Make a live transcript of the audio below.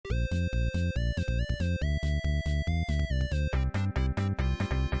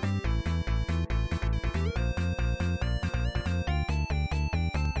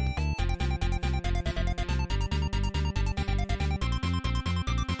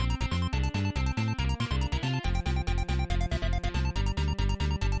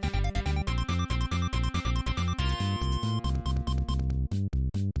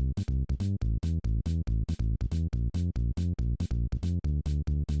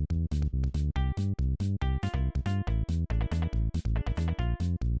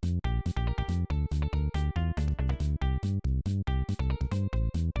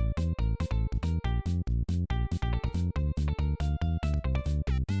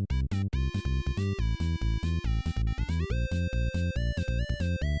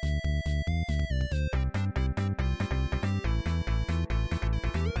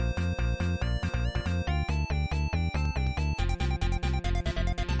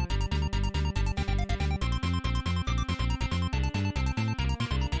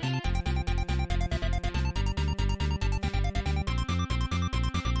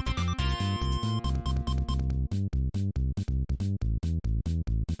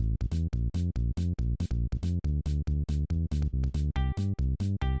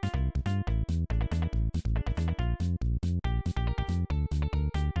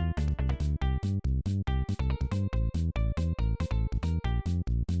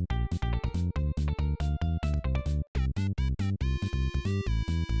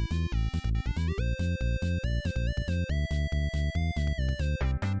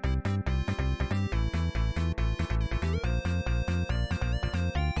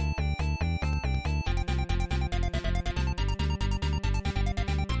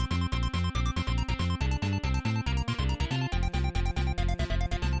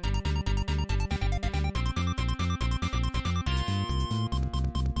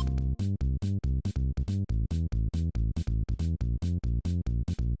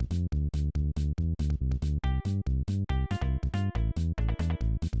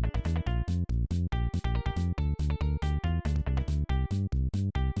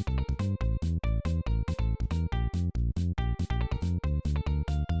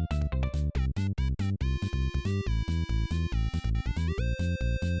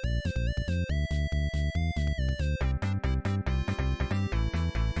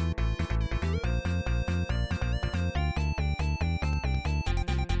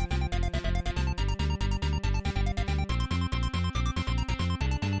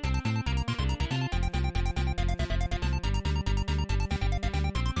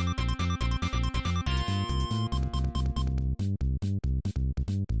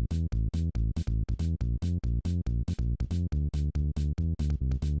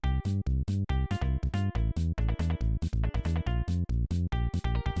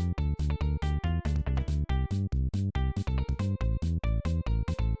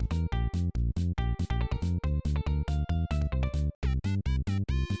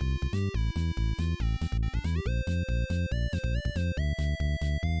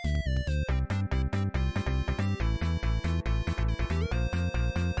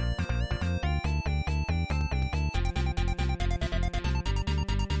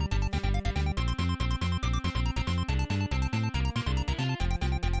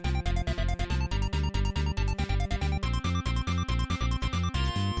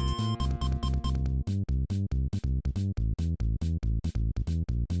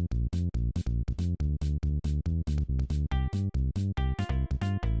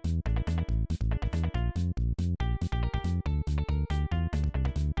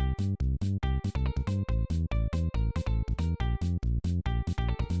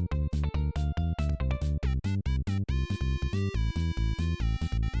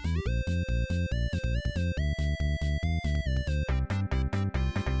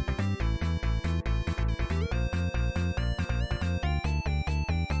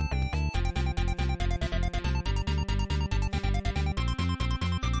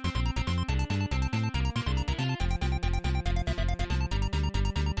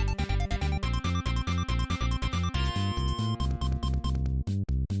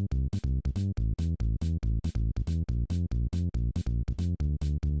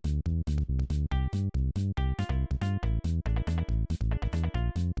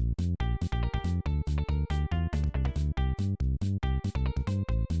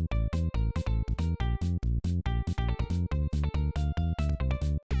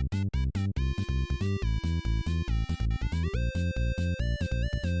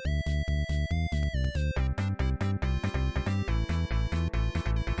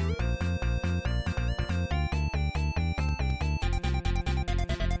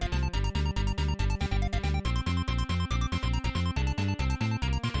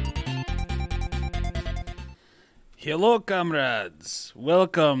Hello comrades!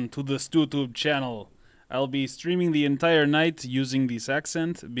 Welcome to the StuTube channel. I'll be streaming the entire night using this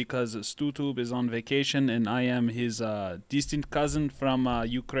accent because StuTube is on vacation and I am his distant cousin from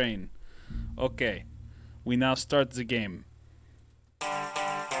Ukraine. Okay, we now start the game.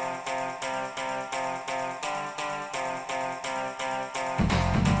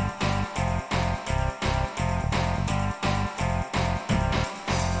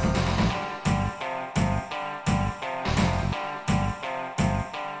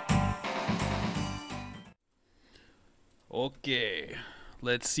 Okay,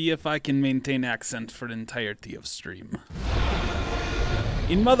 let's see if I can maintain accent for the entirety of stream.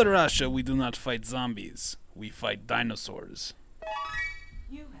 In Mother Russia, we do not fight zombies. We fight dinosaurs.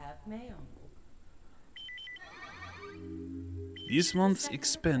 You have mail. This month's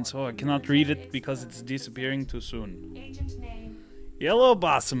expense. Oh, I cannot read it because it's disappearing too soon. Agent name. Yellow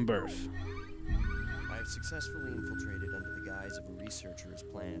Bossenberg. I have successfully infiltrated under the guise of a researcher as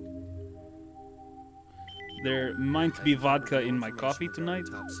planned. There might be vodka in my coffee tonight.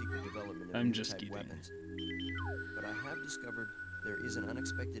 Top secret development of I'm new just type kidding. weapons. But I have discovered there is an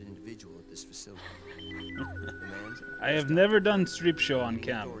unexpected individual at this facility. The man I have never done strip show on the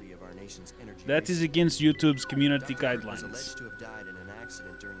cam. authority of our nation's energy That is research. against YouTube's community Dr. Kirk was guidelines. alleged to have died in an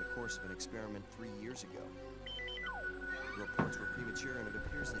accident during the course of an experiment 3 years ago. The reports were premature, and it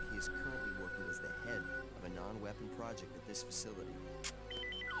appears that he is currently working as the head of a non-weapon project at this facility.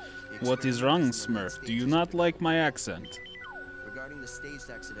 The What is experiment wrong, is in the last Smurf? Do you stages not of like my accent? Regarding the staged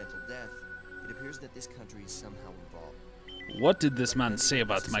accidental death, it appears that this country is somehow involved. What did this man say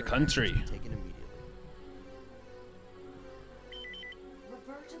about my country? Taken immediately.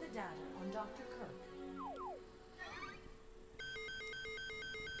 Refer to the data on Dr. Kirk.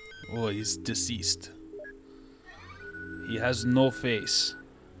 Oh, he's deceased. He has no face.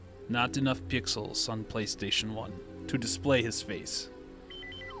 Not enough pixels on PlayStation 1 to display his face.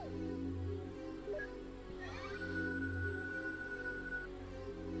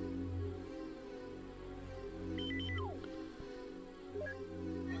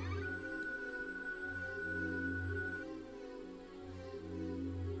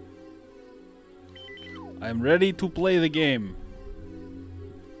 I'm ready to play the game.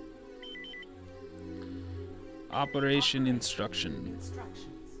 Operation instruction.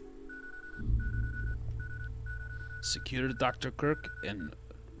 Instructions. Secure Dr. Kirk and...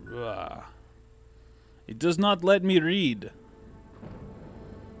 It does not let me read.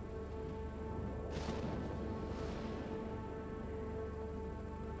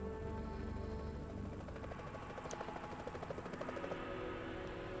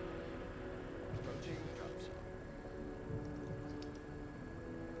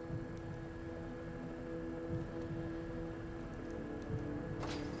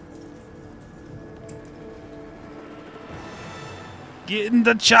 Get in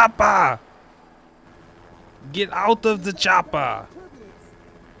the chopper! Get out of the chopper!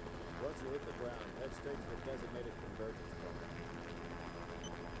 Once you hit the ground, head straight to the designated convergence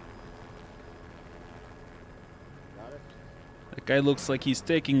point. Got it? That guy looks like he's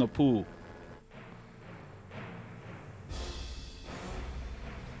taking a poo.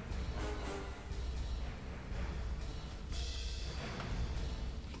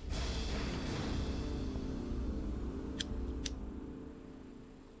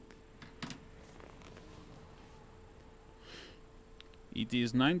 It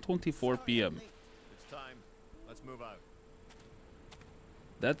is 9:24 p.m. It's time. Let's move out.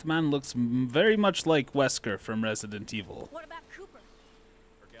 That man looks very much like Wesker from Resident Evil. What about Cooper?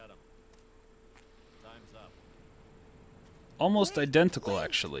 Forget him. Time's up. Almost identical,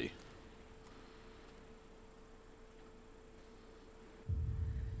 actually.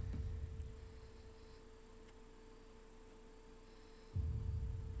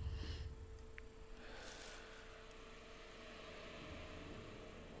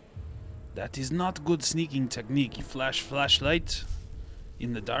 That is not good sneaking technique. You flash flashlight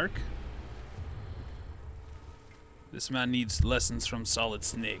in the dark. This man needs lessons from Solid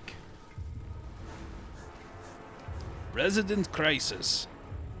Snake. Resident Crisis.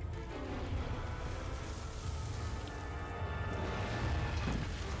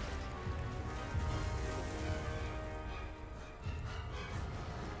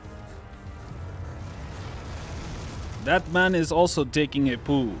 That man is also taking a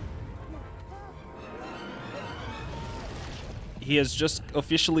poo. He has just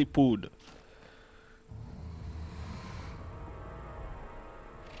officially pooed.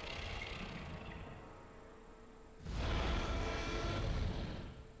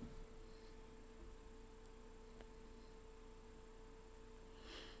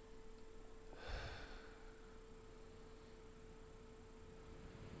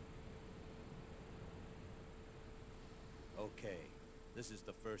 Okay, this is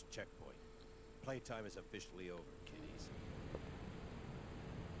the first checkpoint. Playtime is officially over, kiddies.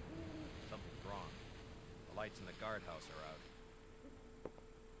 Something's wrong. The lights in the guardhouse are out.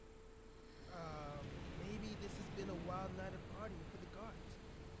 Maybe this has been a wild night of partying for the guards.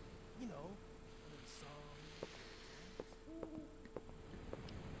 You know, a little song.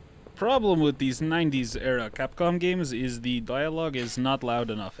 Problem with these 90s era Capcom games is the dialogue is not loud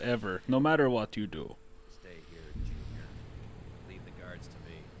enough ever, no matter what you do. Stay here, Junior. Leave the guards to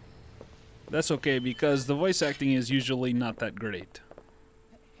me. That's okay because the voice acting is usually not that great.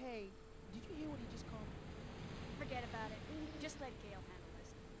 Hey, did you hear what he just called me? Forget about it. Just let Gale handle this.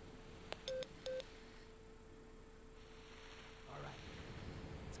 All right.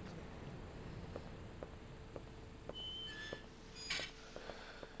 It's clear.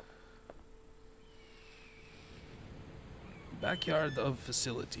 Backyard of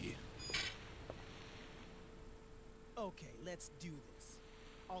facility. Okay, let's do this.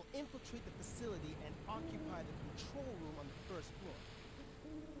 I'll infiltrate the facility and occupy the control room on the first floor.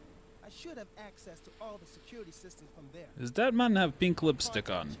 I should have access to all the security systems from there. Does that man have pink lipstick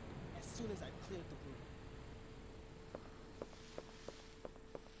on? Contact you as soon as I've cleared the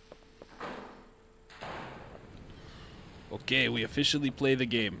room. Okay, we officially play the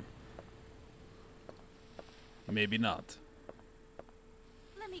game. Maybe not.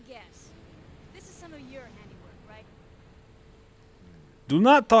 Let me guess. This is some of your handiwork, right? Do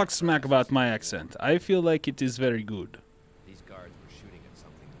not talk smack about my accent. I feel like it is very good. These guards were shooting at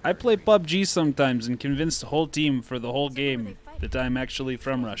something. I play PUBG sometimes and convince the whole team for the whole So what are game they fighting? that I'm actually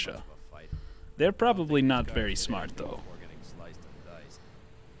from Russia. They're probably not very smart though. Before getting sliced and diced.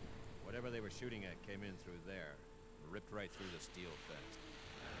 Whatever they were shooting at came in through there, ripped right through the steel fence.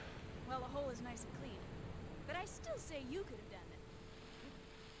 Well, the hole is nice and clean. But I still say you could have done it.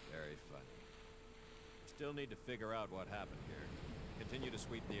 Very funny. Still need to figure out what happened here. Continue to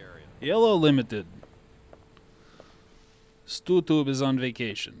sweep the area. Yellow Limited. StuTube is on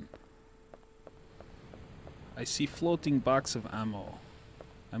vacation. I see floating box of ammo.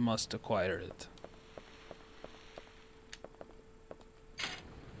 I must acquire it.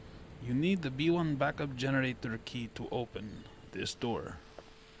 You need the B1 backup generator key to open this door.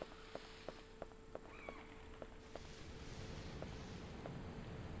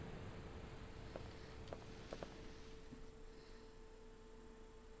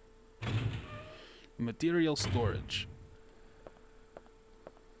 Material storage.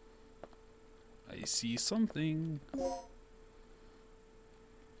 I see something.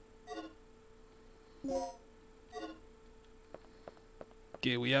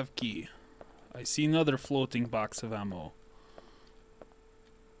 Okay, we have key. I see another floating box of ammo.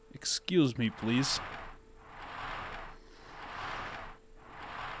 Excuse me, please.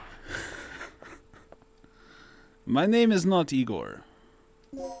 My name is not Igor.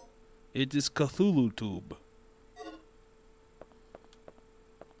 It is Cthulhu Tube.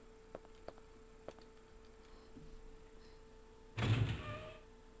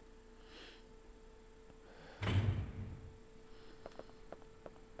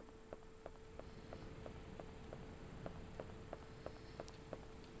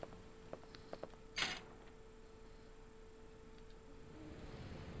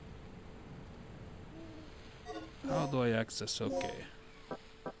 How do I access? Okay.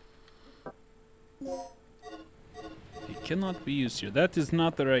 It cannot be used here. That is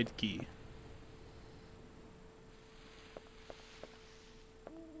not the right key.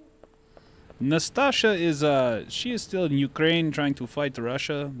 Nastasha is she is still in Ukraine trying to fight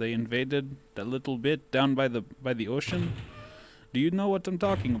Russia. They invaded that little bit down by the ocean. Do you know what I'm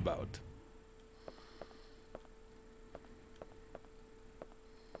talking about?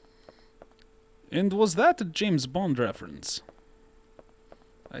 And was that a James Bond reference?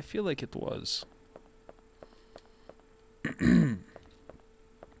 I feel like it was.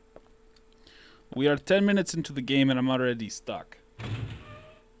 We are 10 minutes into the game and I'm already stuck.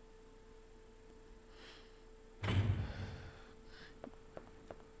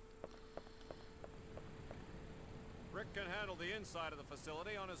 Rick can handle the inside of the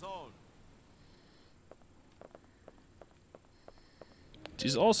facility on his own. It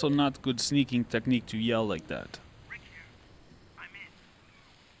is also not good sneaking technique to yell like that. Rick here. I'm in.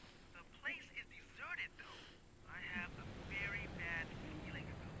 The place is deserted, though. I have a very bad feeling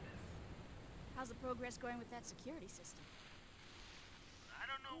about this. How's the progress going with that security system? I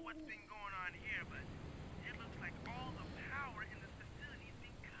don't know what's been going on here, but it looks like all the power in this facility is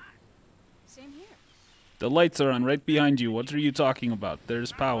being cut. Same here. The lights are on right behind you. What are you talking about?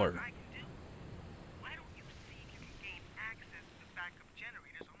 There's power. I can do. Why don't you see if you can gain access to the backup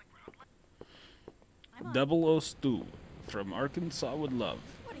generators on the ground level? I'm on. Double O Stew. from Arkansas would love.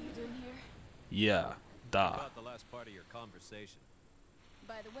 What are you doing here? Yeah, da. About the last part of your conversation.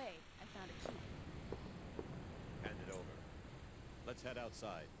 By the way, I found a key. Hand it over. Let's head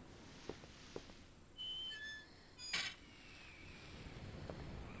outside.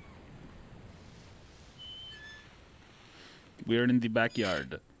 We're in the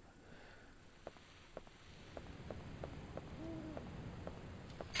backyard.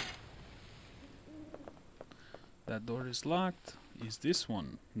 That door is locked. Is this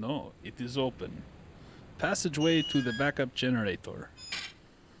one? No, it is open. Passageway to the backup generator.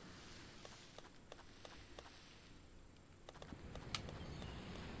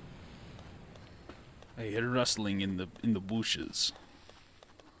 I hear rustling in the bushes.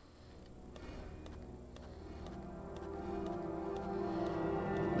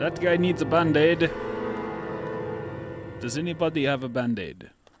 That guy needs a band-aid. Does anybody have a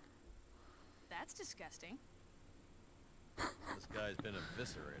band-aid? That's disgusting. This guy's been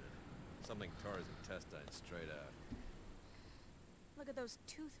eviscerated. Something tore his intestines straight out. Look at those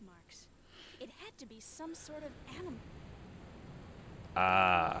tooth marks. It had to be some sort of animal.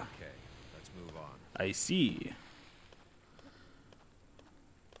 Ah, Okay, let's move on. I see.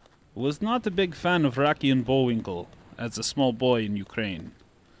 Was not a big fan of Rocky and Bullwinkle as a small boy in Ukraine.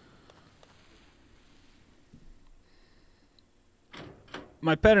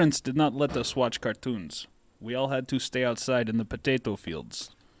 My parents did not let us watch cartoons. We all had to stay outside in the potato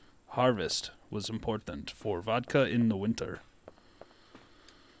fields. Harvest was important for vodka in the winter.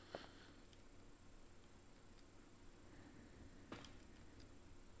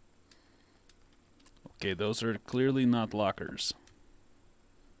 Okay, those are clearly not lockers.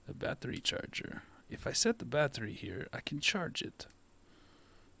 A battery charger. If I set the battery here, I can charge it.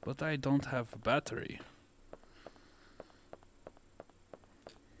 But I don't have a battery.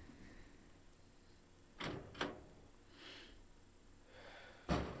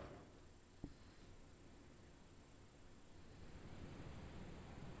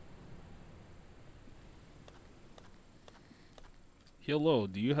 Hello,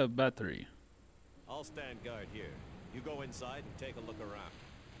 do you have battery? I'll stand guard here. You go inside and take a look around.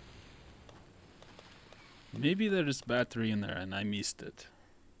 Maybe there is battery in there and I missed it.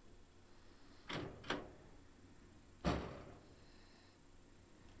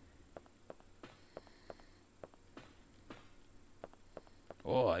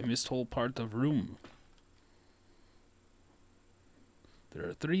 Oh, I missed whole part of room. There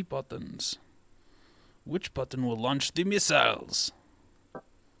are 3 buttons. Which button will launch the missiles?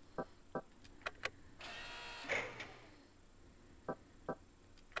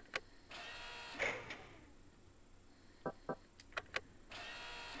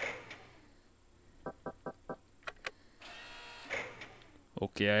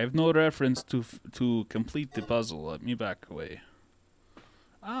 Okay, I have no reference to complete the puzzle. Let me back away.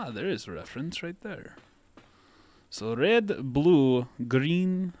 Ah, there is a reference right there. So red, blue,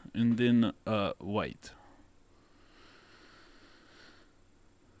 green, and then white.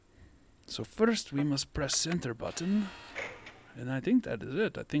 So first we must press center button, and I think that is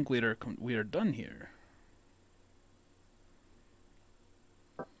it. I think we are done here.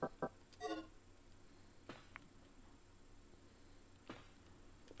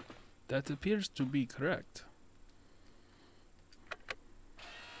 That appears to be correct.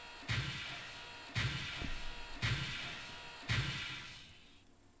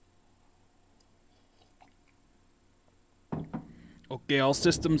 Okay, all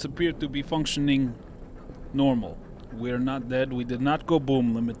systems appear to be functioning normal. We are not dead. We did not go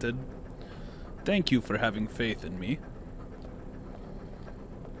boom limited. Thank you for having faith in me.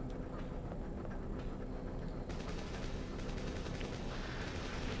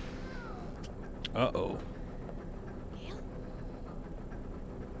 Uh-oh.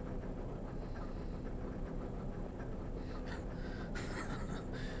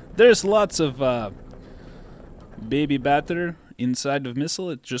 There's lots of baby batter inside of missile.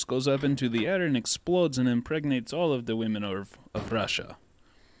 It just goes up into the air and explodes and impregnates all of the women of Russia.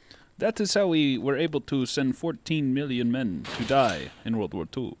 That is how we were able to send 14 million men to die in World War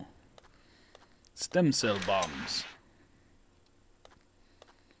II. Stem cell bombs.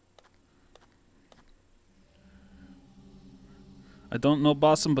 I don't know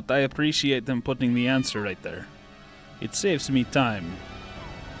Bossum, but I appreciate them putting the answer right there. It saves me time.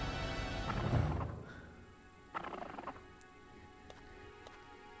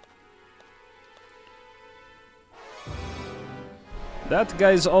 That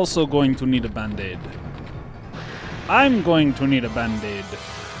guy's also going to need a band-aid. I'm going to need a band-aid.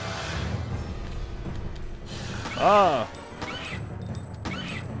 Ah.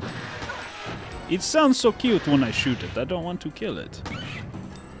 It sounds so cute when I shoot it. I don't want to kill it.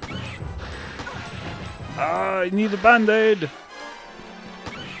 Ah, I need a band-aid.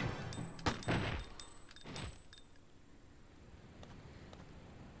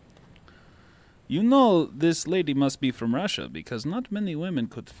 You know, this lady must be from Russia because not many women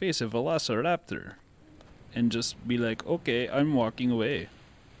could face a velociraptor and just be like, okay, I'm walking away.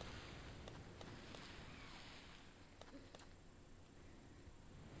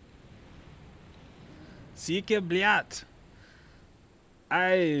 Сике, блядь.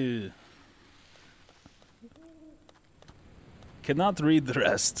 I cannot read the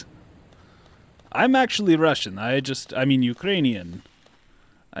rest. I'm actually Russian. I mean Ukrainian.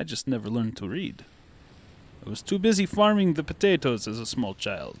 I just never learned to read. I was too busy farming the potatoes as a small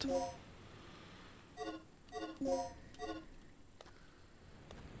child.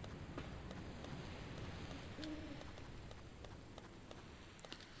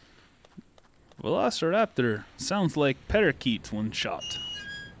 Velociraptor sounds like parakeet when shot.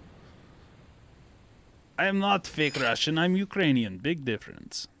 I am not fake Russian, I'm Ukrainian. Big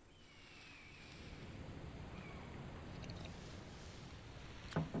difference.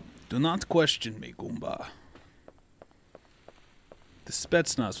 Do not question me, Goomba. The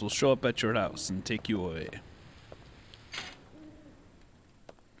Spetsnaz will show up at your house and take you away.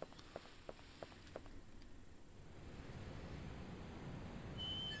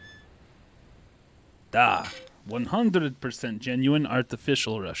 Da, 100% genuine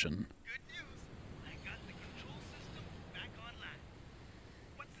artificial Russian. Good news. I got the control system back online.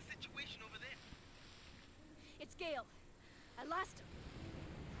 What's the situation over there? It's Gale. I lost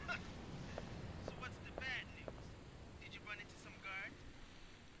him. So what's the bad news? Did you run into some guards?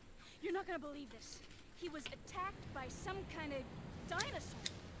 You're not gonna believe this. He was attacked by some kind of dinosaur.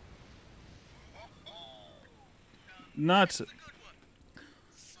 Not... That's a good one.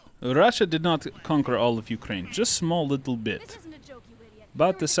 Russia did not conquer all of Ukraine, just small little This bit. isn't a joke, you idiot.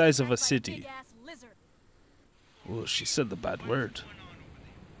 About You the were size of a attacked by city. big-ass lizard. Oh, she said the bad word. What's going on over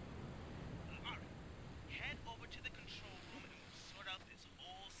there? All right. Head over to the control room and we'll sort out this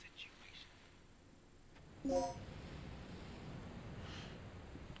whole situation.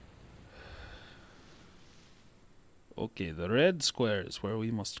 Okay, the red square is where we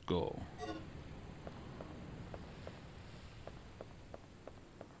must go.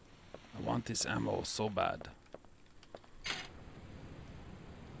 I want this ammo so bad.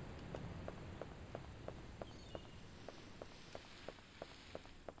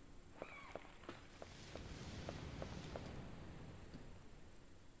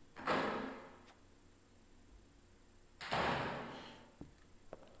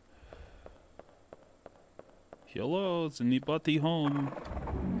 Hello, is anybody home?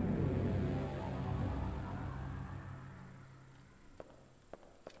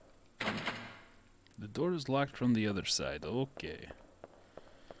 The door is locked from the other side. Okay.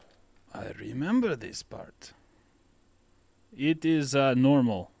 I remember this part. It is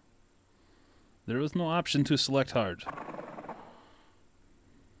normal. There was no option to select hard.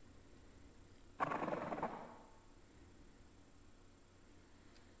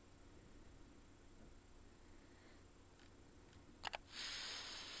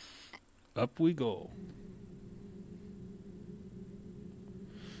 Up we go.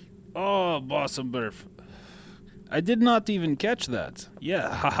 Oh, Bossum Burf. I did not even catch that.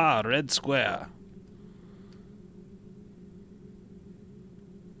 Yeah, haha, red square.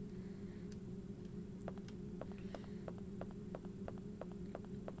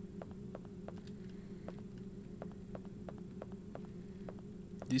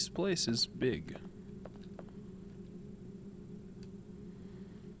 This place is big.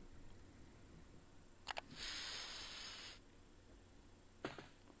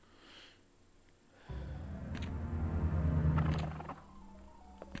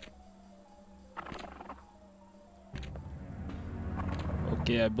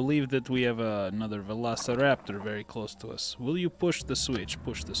 Okay, I believe that we have another Velociraptor very close to us. Will you push the switch?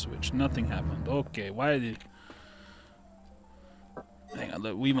 Push the switch. Nothing happened. Okay, why did... Hang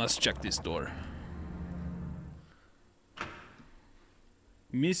on, we must check this door.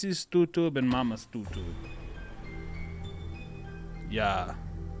 Mrs. Tutube and Mama's Tutube. Yeah.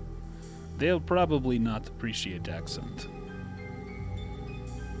 They'll probably not appreciate accent.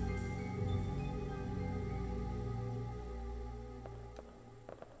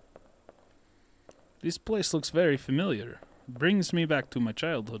 This place looks very familiar. Brings me back to my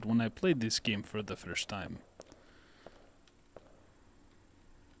childhood when I played this game for the first time.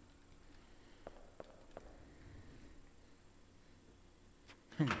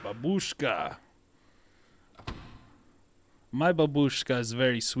 Babushka. My babushka is a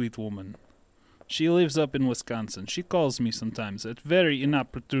very sweet woman. She lives up in Wisconsin. She calls me sometimes at very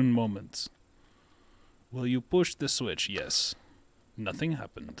inopportune moments. Will you push the switch? Yes. Nothing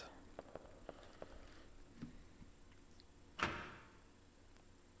happened.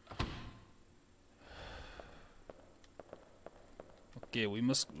 Okay, we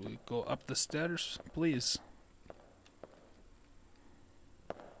must go up the stairs, please.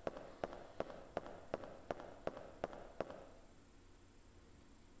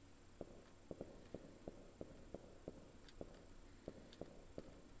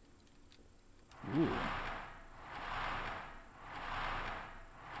 Ooh.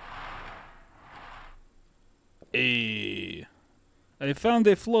 I found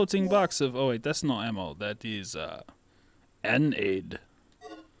a floating box of... Oh wait, that's not ammo. That is an aid.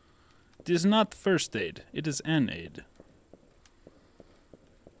 It is not first aid. It is an aid.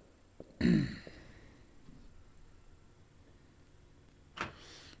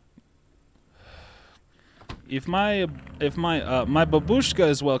 If my babushka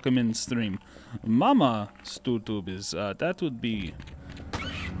is welcome in stream, Mama StuTube is that would be.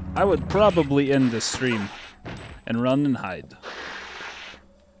 I would probably end the stream and run and hide.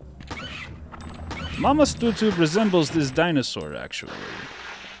 Mama StuTube resembles this dinosaur, actually.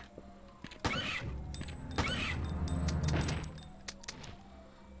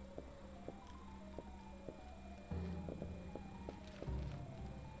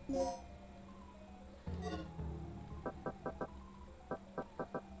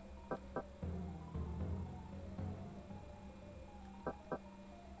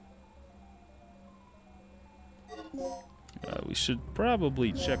 We should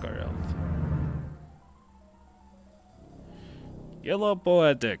probably check our health. Yellow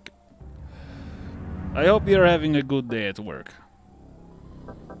Poetic. I hope you're having a good day at work.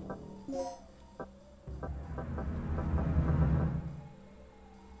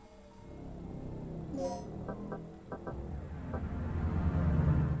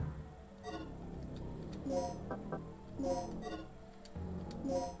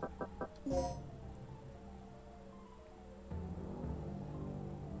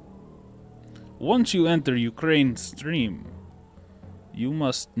 Once you enter Ukraine's stream, you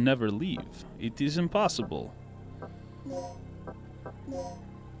must never leave. It is impossible.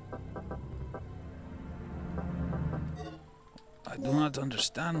 I do not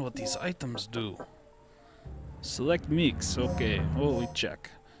understand what these items do. Select mix. Okay. Oh, we check.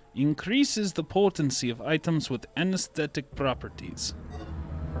 Increases the potency of items with anesthetic properties.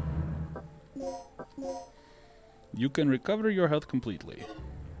 You can recover your health completely.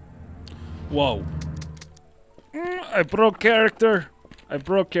 Whoa. I broke character. I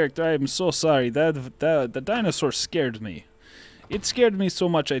am so sorry. The dinosaur scared me. It scared me so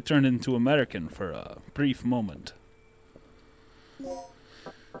much I turned into American for a brief moment.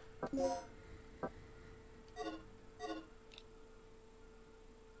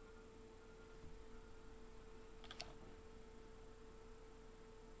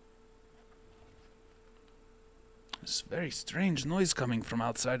 There's a very strange noise coming from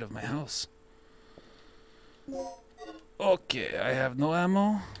outside of my house. Okay, I have no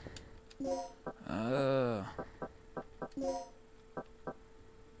ammo.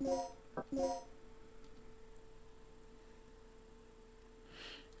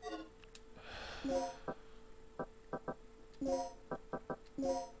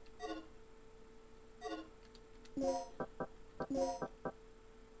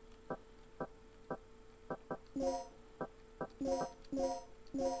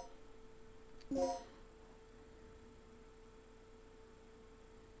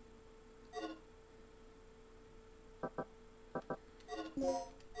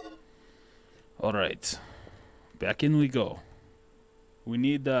 Alright, back in we go. We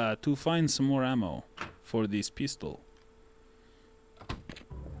need to find some more ammo for this pistol.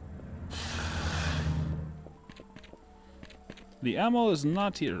 The ammo is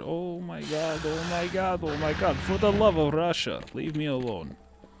not here. Oh my god, oh my god, oh my god. For the love of Russia, leave me alone.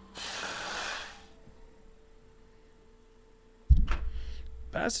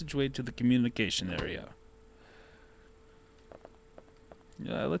 Passageway to the communication area.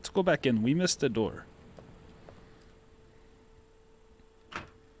 Yeah, let's go back in. We missed the door.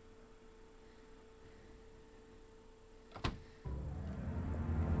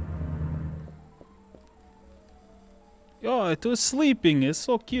 Oh, it was sleeping. It's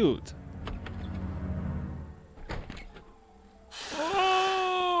so cute.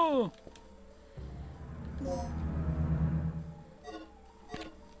 Oh!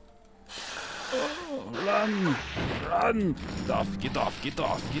 Oh, run! Run! Get off, get off, get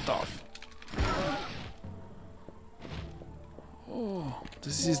off, get off. Oh,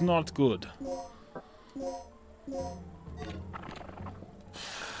 this is not good.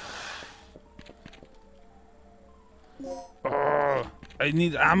 Oh, I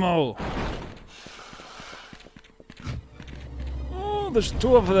need ammo. Oh, there's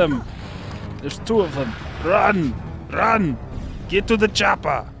two of them. There's two of them. Run! Run! Get to the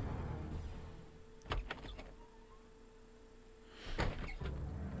chopper!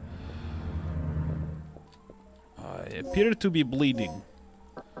 I appear to be bleeding.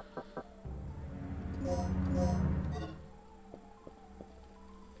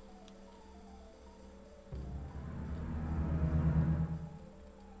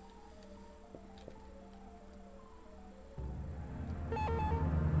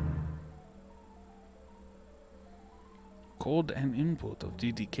 Code and input of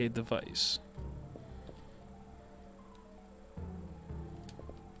DDK device.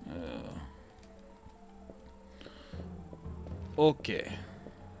 Okay.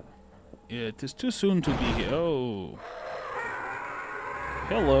 Yeah, it is too soon to be here. Oh.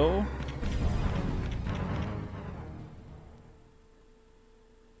 Hello.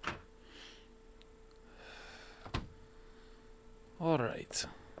 All right.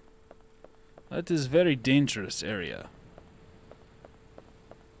 That is very dangerous area.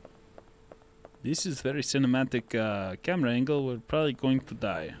 This is very cinematic camera angle. We're probably going to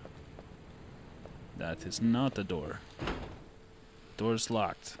die. That is not a door. Door's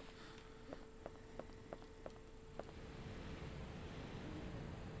locked.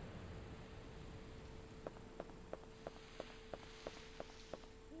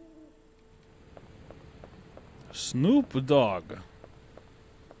 Snoop Dogg.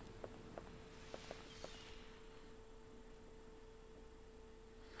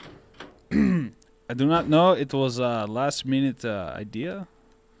 I do not know. It was a last minute idea.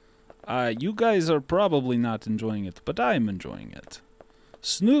 You guys are probably not enjoying it, but I'm enjoying it.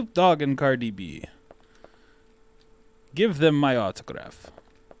 Snoop Dogg and Cardi B. Give them my autograph.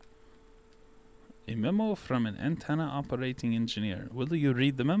 A memo from an antenna operating engineer. Will you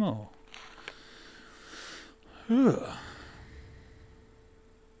read the memo?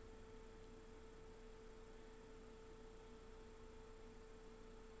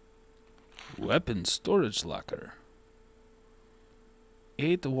 Weapon storage locker.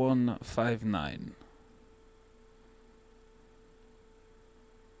 8159.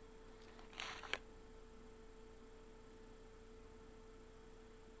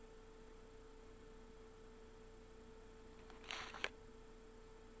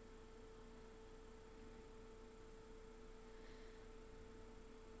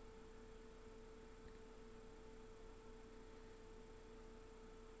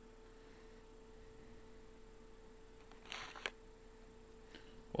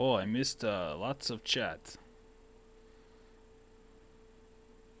 Oh, I missed lots of chat.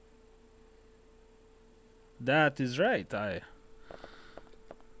 That is right. I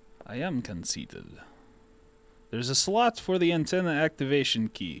am conceited. There's a slot for the antenna activation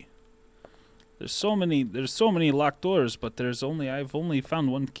key. There's so many locked doors, but I've only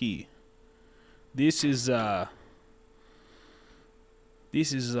found one key. This is not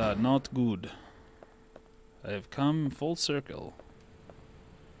good. I have come full circle.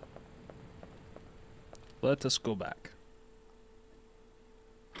 Let us go back.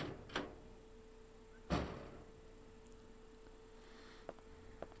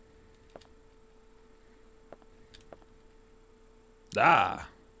 Ah!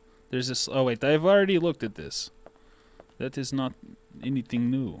 There's this. Oh, wait, I've already looked at this. That is not anything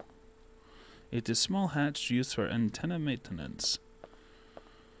new. It is small hatch used for antenna maintenance.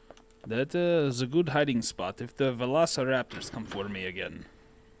 That is a good hiding spot if the velociraptors come for me again.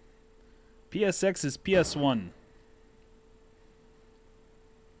 PSX is PS1.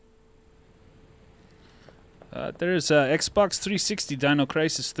 There's Xbox 360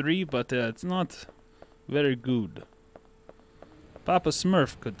 Dinocrisis 3, but it's not very good. Papa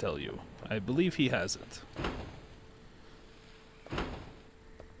Smurf could tell you. I believe he has it.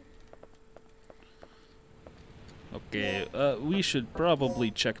 Okay, we should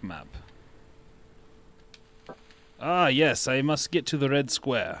probably check map. Ah, yes, I must get to the red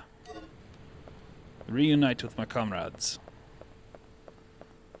square. Reunite with my comrades.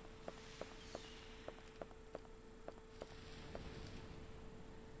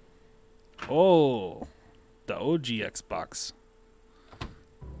 Oh, the OG Xbox.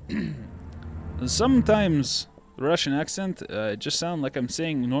 Sometimes Russian accent just sound like I'm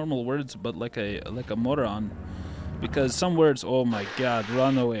saying normal words, but like a moron. Because some words, oh my god,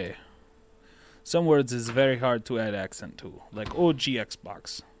 run away. Some words is very hard to add accent to, like OG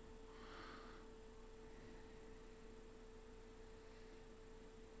Xbox.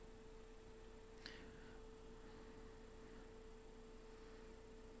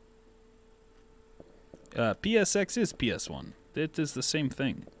 PSX is PS1. It is the same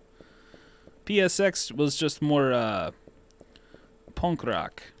thing. PSX was just more punk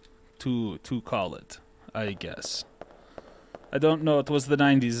rock to call it, I guess. I don't know, it was the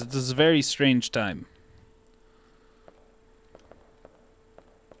 90s. It was a very strange time.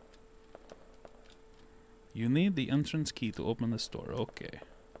 You need the entrance key to open this door. Okay.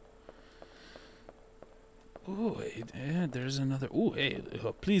 Ooh, yeah, there's another. Ooh, hey,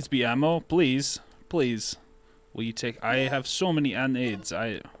 please be ammo, please, please. Will you take? I have so many nades.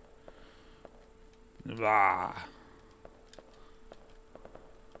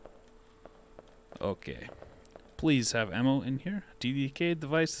 Okay. Please have ammo in here. DDK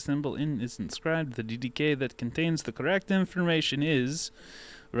device symbol in is inscribed. The DDK that contains the correct information is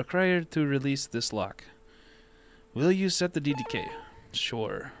required to release this lock. Will you set the DDK?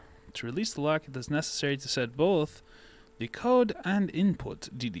 Sure. To release the lock, it is necessary to set both the code and input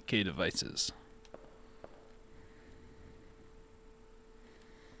DDK devices.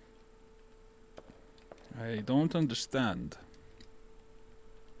 I don't understand.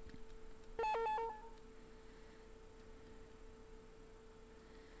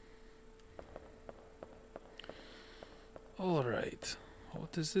 Alright.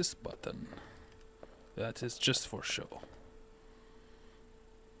 What is this button? That is just for show.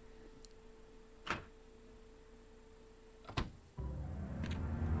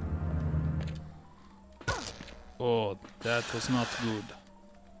 Oh, that was not good.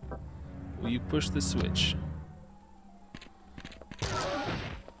 Will you push the switch?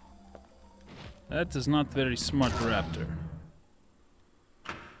 That is not very smart, Raptor.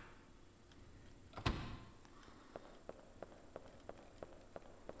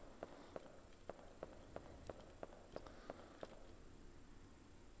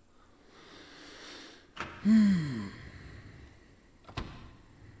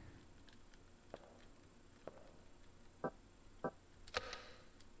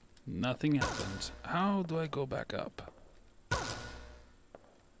 Nothing happened. How do I go back up?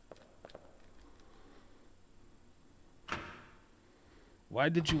 Why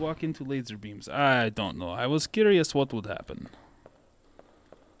did you walk into laser beams? I don't know. I was curious what would happen.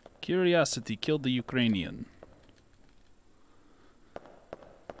 Curiosity killed the Ukrainian.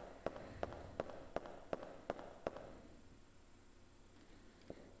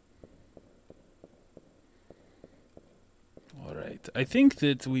 Alright, I think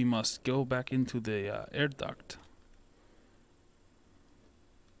that we must go back into the air duct.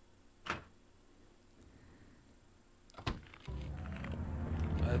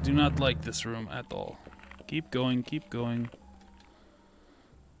 I do not like this room at all. Keep going, keep going.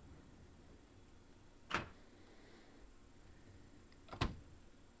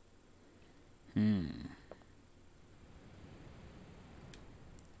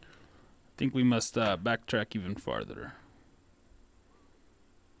 I think we must backtrack even farther.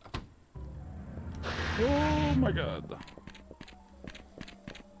 Oh my god.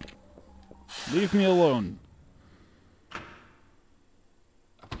 Leave me alone.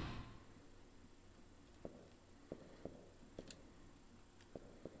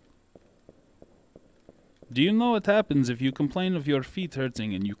 Do you know what happens if you complain of your feet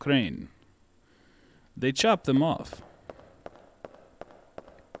hurting in Ukraine? They chop them off.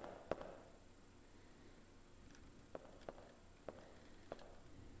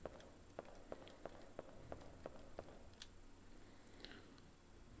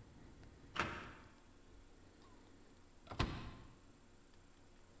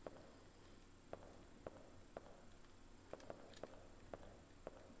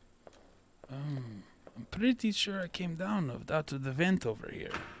 I'm pretty sure I came down out of the vent over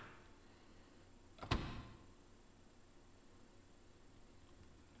here.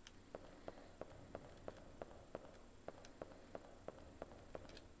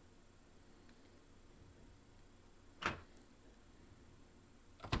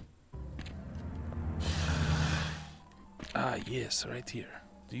 Ah, yes, right here.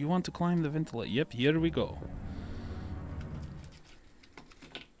 Do you want to climb the ventilator? Yep, here we go.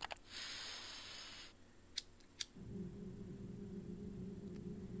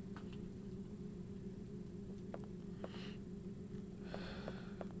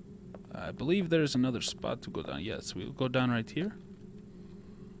 I believe there's another spot to go down. Yes, we'll go down right here.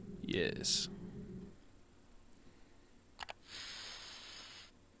 Yes.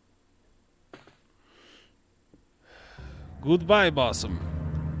 Goodbye, Bossum.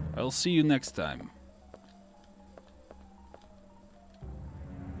 I'll see you next time.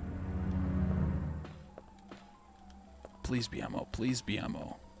 Please be ammo. Please be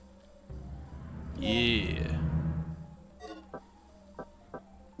ammo. Yeah.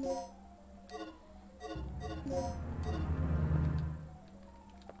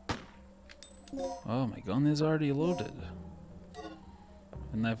 gun is already loaded.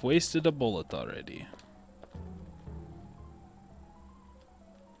 And I've wasted a bullet already.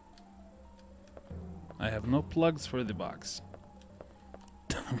 I have no plugs for the box.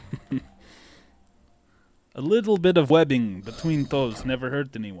 A little bit of webbing between toes never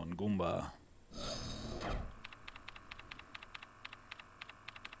hurt anyone, Goomba.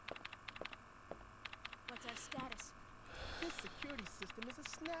 What's our status? This security system is a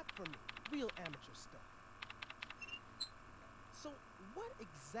snap for me. Real amateur stuff. So, what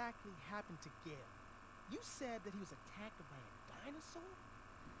exactly happened to Gale? You said that he was attacked by a dinosaur?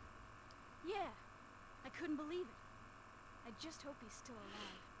 Yeah, I couldn't believe it. I just hope he's still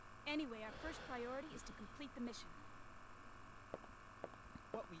alive. Anyway, our first priority is to complete the mission.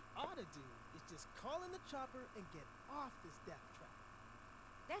 What we ought to do is just call in the chopper and get off this death trap.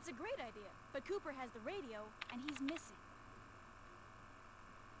 That's a great idea, but Cooper has the radio, and he's missing.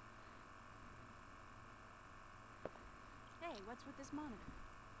 Hey, what's with this monitor?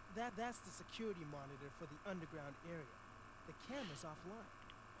 That's the security monitor for the underground area. The camera's offline.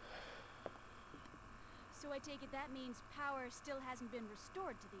 So I take it that means power still hasn't been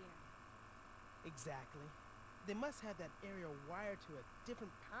restored to the area. Exactly. They must have that area wired to a different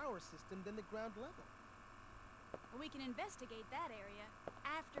power system than the ground level. Well, we can investigate that area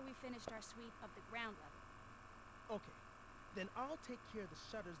after we finished our sweep of the ground level. Okay, then I'll take care of the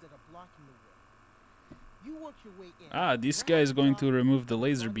shutters that are blocking the way. You work your way in. Ah, this guy is going to remove the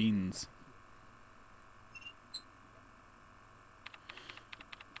laser beams.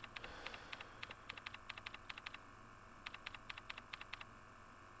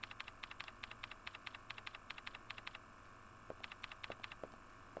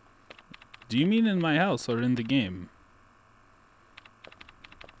 Do you mean in my house or in the game?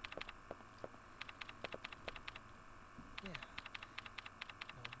 Yeah.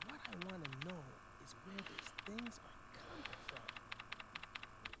 Now what I want to know is where these things are coming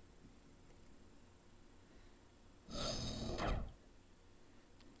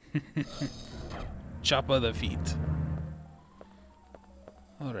from. Choppa the feet.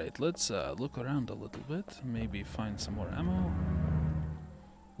 Alright, let's look around a little bit. Maybe find some more ammo.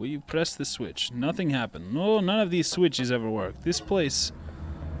 Will you press the switch? Nothing happened. No, none of these switches ever worked. This place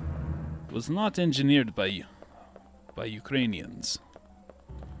was not engineered by Ukrainians.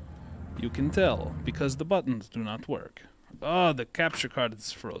 You can tell because the buttons do not work. Oh, the capture card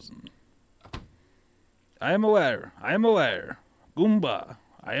is frozen. I am aware. I am aware. Goomba,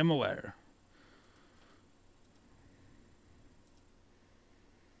 I am aware.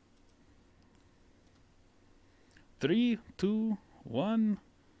 Three, two, one.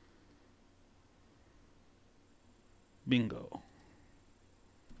 Bingo.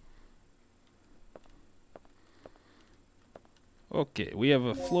 Okay, we have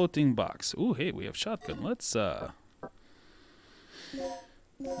a floating box. Ooh, hey, we have shotgun. Let's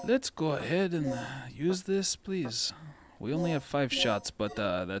go ahead and use this, please. We only have 5 shots, but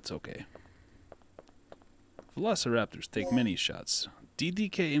that's okay. Velociraptors take many shots.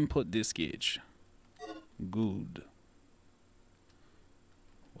 DDK input disengage. Good.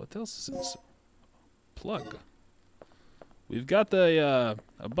 What else is this? Plug. We've got a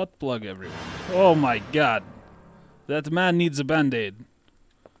butt plug everywhere. Oh my god. That man needs a band-aid.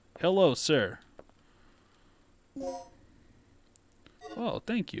 Hello, sir. Oh,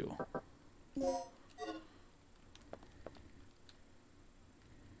 thank you.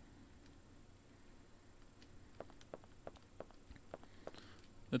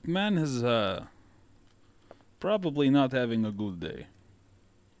 That man is probably not having a good day.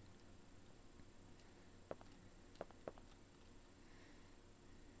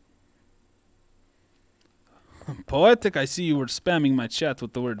 Poetic, I see you were spamming my chat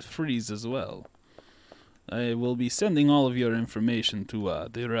with the word freeze as well. I will be sending all of your information to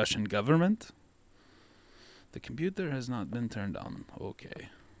the Russian government. The computer has not been turned on. Okay.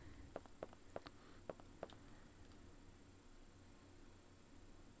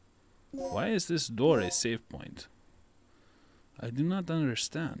 Why is this door a save point? I do not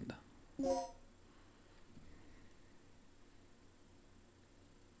understand.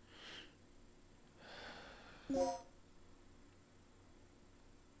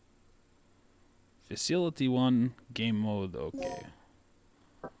 Facility 1, game mode, okay.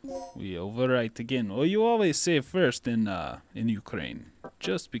 We overwrite again. Oh, you always save first in Ukraine.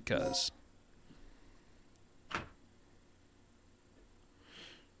 Just because.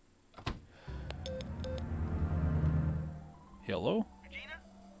 Hello? Regina,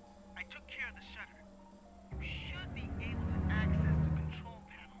 I took care of the shutter. You should be able to access the control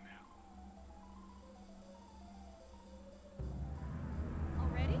panel now.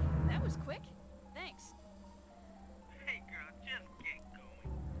 Already? That was quick. Thanks.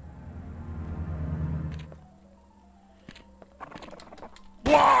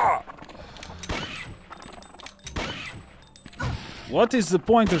 What is the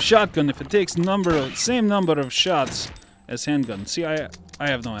point of shotgun if it takes same number of shots as handgun? See, I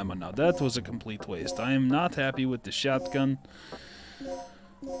have no ammo now. That was a complete waste. I am not happy with the shotgun.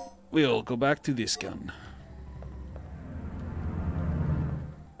 We'll go back to this gun.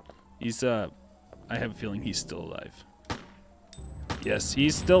 He's I have a feeling he's still alive. Yes,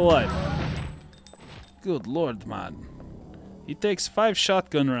 he's still alive. Good lord, man. He takes 5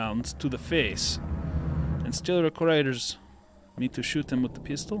 shotgun rounds to the face and still requires me to shoot him with the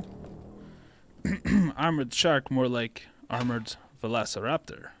pistol? Armored shark, more like armored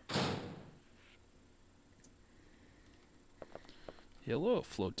velociraptor. Hello,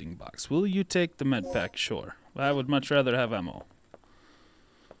 floating box. Will you take the med pack? Sure. I would much rather have ammo.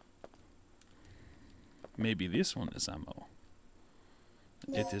 Maybe this one is ammo.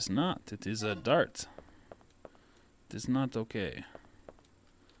 It is not. It is a dart. It is not okay.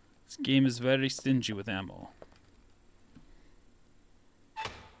 This game is very stingy with ammo.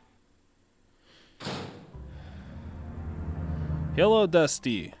 Hello,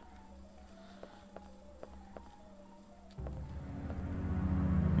 Dusty.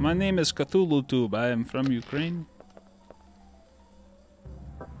 My name is Cthulhu Tube. I am from Ukraine.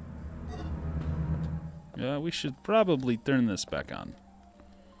 Yeah, we should probably turn this back on.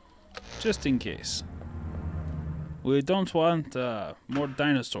 Just in case. We don't want more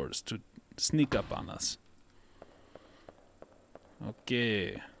dinosaurs to sneak up on us.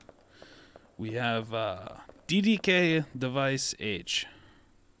 Okay. We have DDK device H.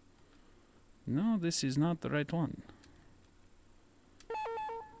 No, this is not the right one.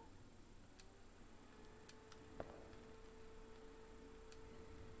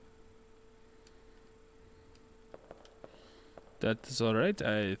 That is alright.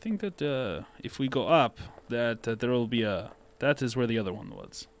 I think that if we go up, that there will be a... That is where the other one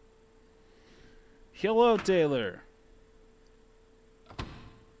was. Hello, Taylor.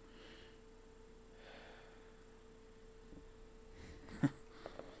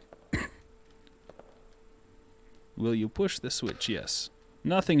 Will you push the switch? Yes.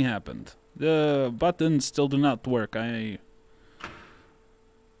 Nothing happened. The buttons still do not work. It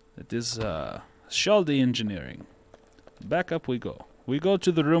is shoddy engineering. Back up we go. We go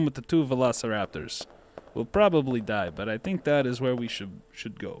to the room with the 2 velociraptors. We'll probably die, but I think that is where we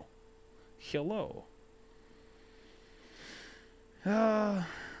should go. Hello. The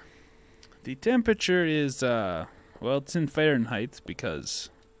temperature is well, it's in Fahrenheit because,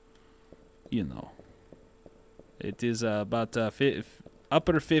 you know, it is about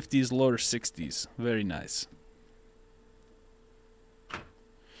upper 50s, lower 60s. Very nice.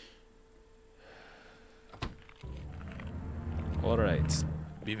 All right,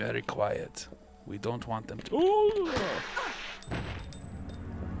 be very quiet. We don't want them to. Ooh!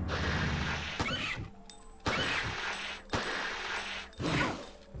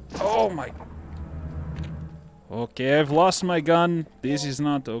 Oh my. Okay, I've lost my gun. This is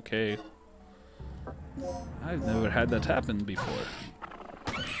not okay. I've never had that happen before.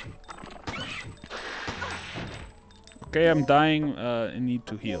 Okay, I'm dying. I need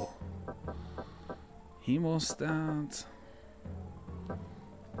to heal. Hemostat.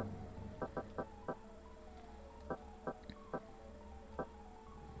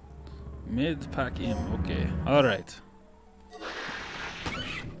 Mid pack in. Okay. All right.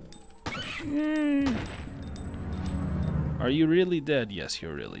 Are you really dead? Yes,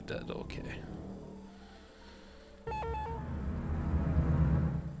 you're really dead. Okay.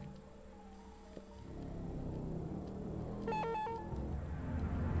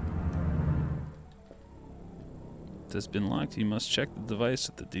 It has been locked. You must check the device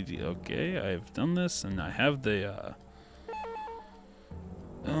at the DD. Okay, I've done this, and I have the.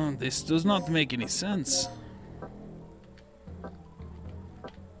 This does not make any sense.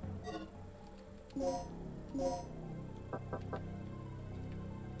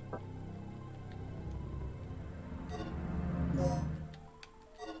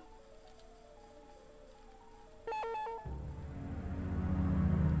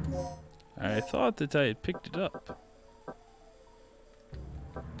 I thought that I had picked it up.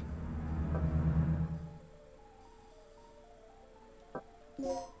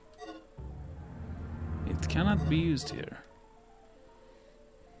 It cannot be used here.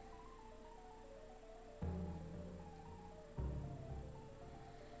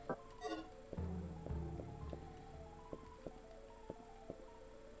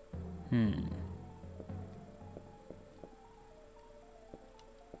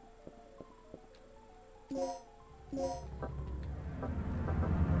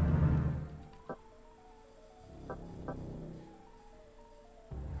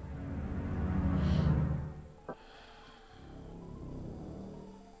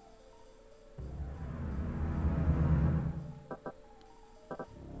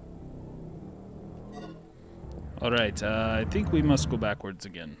 Alright, I think we must go backwards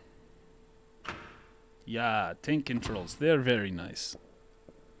again. Yeah, tank controls. They're very nice.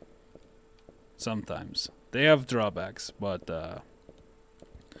 Sometimes. They have drawbacks, but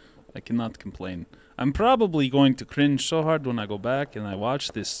I cannot complain. I'm probably going to cringe so hard when I go back and I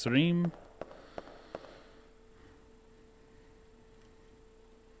watch this stream.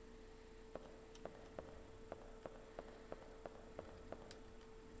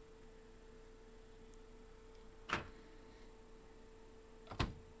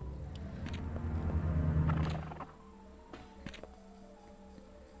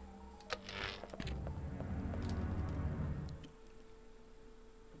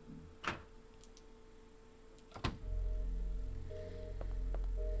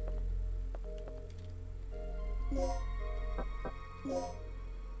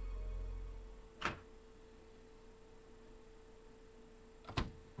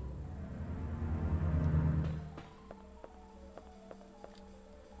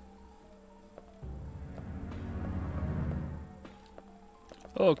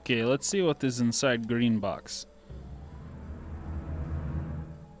 Okay, let's see what is inside green box.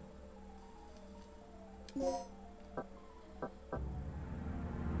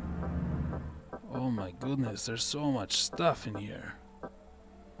 Oh my goodness, there's so much stuff in here.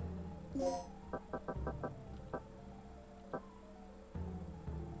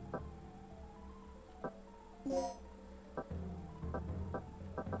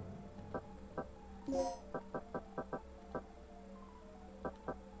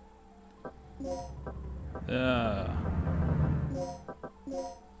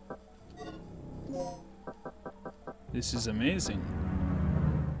 This is amazing.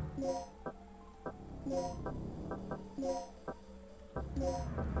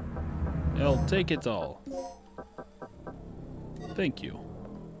 I'll take it all. Thank you.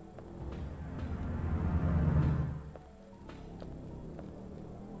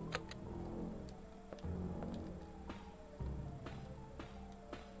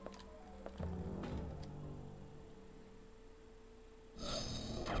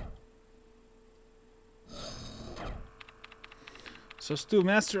 So Stu,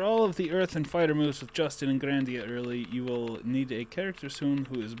 master all of the earth and fighter moves with Justin and Grandia early. You will need a character soon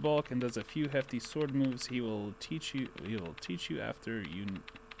who is bulk and does a few hefty sword moves. He will teach you after you.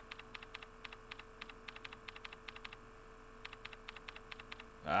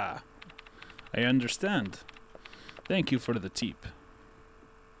 Ah, I understand. Thank you for the tip.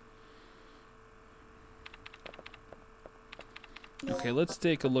 Okay, let's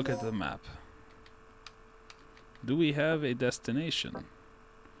take a look at the map. Do we have a destination?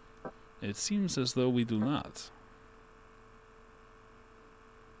 It seems as though we do not.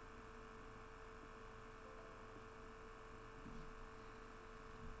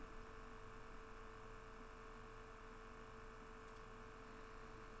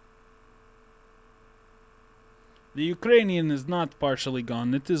 The Ukrainian is not partially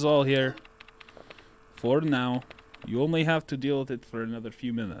gone. It is all here. For now. You only have to deal with it for another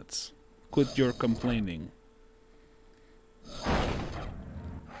few minutes. Quit your complaining.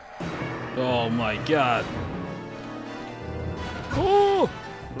 Oh my god. Oh!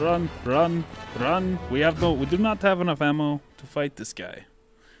 Run, run, run. We do not have enough ammo to fight this guy.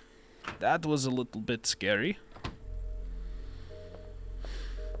 That was a little bit scary.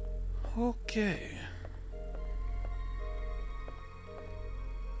 Okay.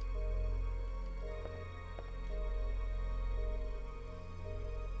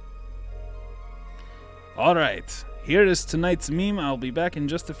 Alright, here is tonight's meme. I'll be back in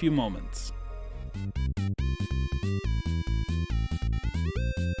just a few moments.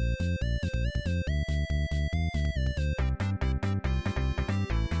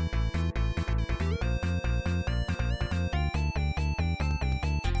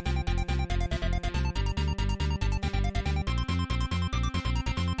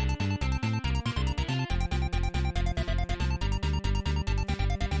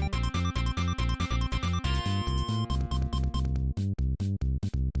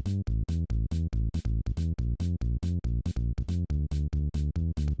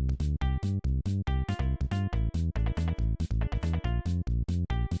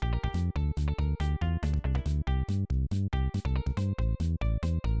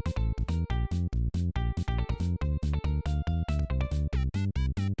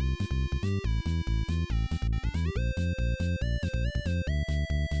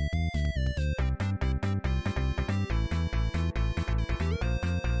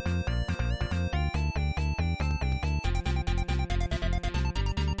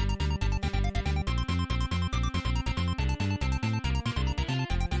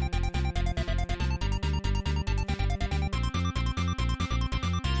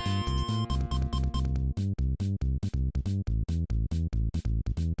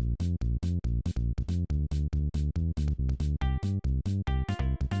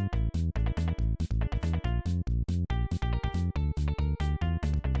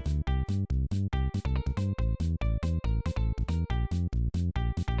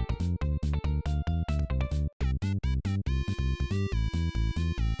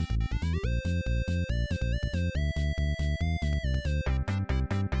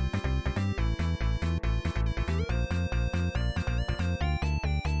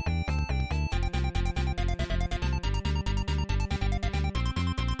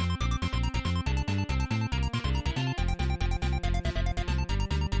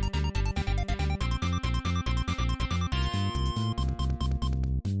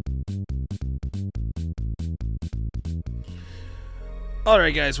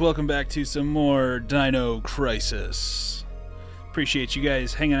 Alright guys, welcome back to some more Dinocrisis. Appreciate you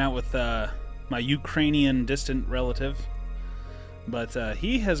guys hanging out with my Ukrainian distant relative. But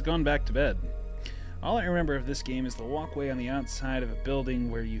he has gone back to bed. All I remember of this game is the walkway on the outside of a building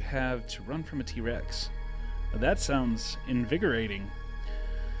where you have to run from a T-Rex. That sounds invigorating.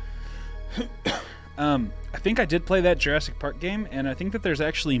 I think I did play that Jurassic Park game, and I think that there's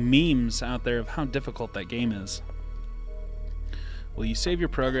actually memes out there of how difficult that game is. Will you save your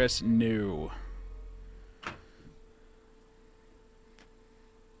progress? No.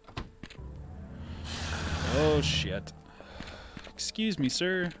 Oh, shit. Excuse me,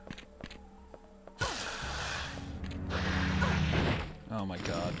 sir. Oh, my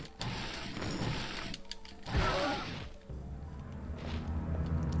God.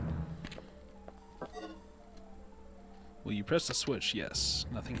 Will you press the switch? Yes.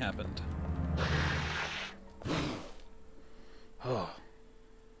 Nothing happened. Oh.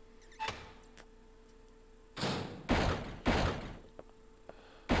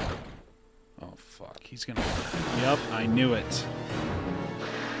 Oh, fuck. He's gonna... Yep, I knew it.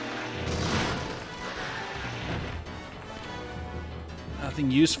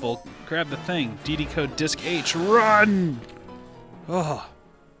 Nothing useful. Grab the thing. DD code disk H. Run! Oh.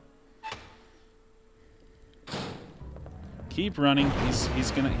 Keep running.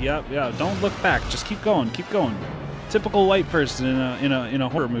 He's gonna... Yeah. Don't look back. Just keep going. Keep going. Typical white person in a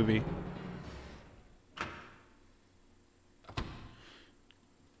horror movie.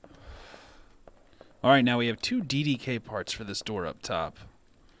 Alright, now we have 2 DDK parts for this door up top.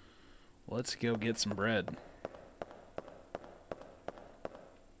 Let's go get some bread.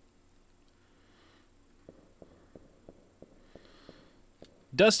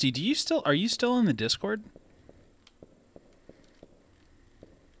 Dusty, are you still in the Discord?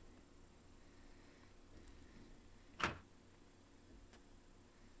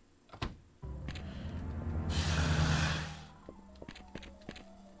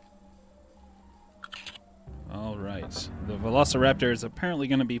 The Velociraptor is apparently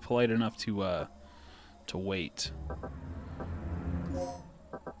going to be polite enough to wait.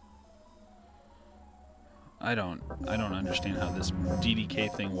 I don't understand how this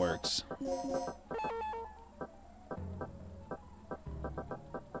DDK thing works.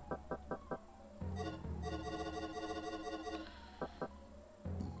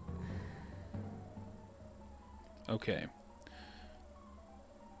 Okay.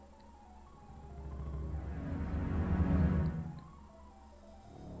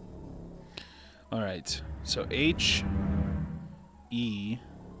 Alright, so H, E,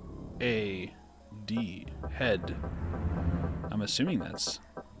 A, D, head. I'm assuming that's...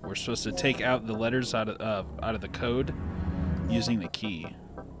 We're supposed to take out the letters out of the code using the key.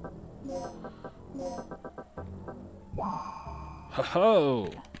 Ho-ho!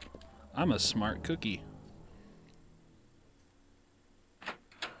 I'm a smart cookie.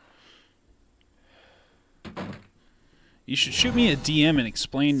 You should shoot me a DM and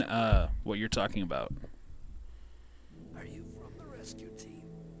explain what you're talking about. Are you from the rescue team?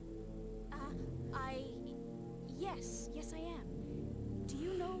 Yes, I am. Do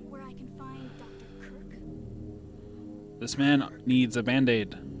you know where I can find Dr. Kirk? This man needs a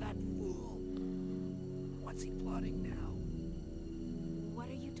band-aid. That fool. What's he plotting now? What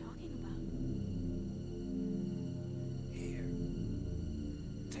are you talking about? Here.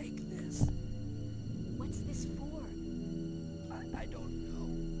 Take this. What's this for? I don't know.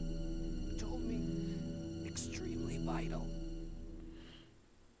 Told me extremely vital.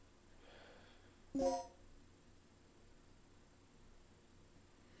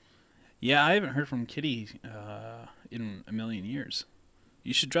 Yeah, I haven't heard from Kitty in a million years.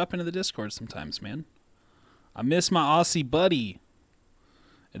 You should drop into the Discord sometimes, man. I miss my Aussie buddy.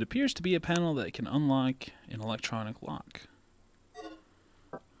 It appears to be a panel that can unlock an electronic lock.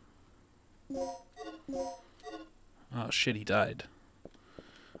 Oh shit, he died.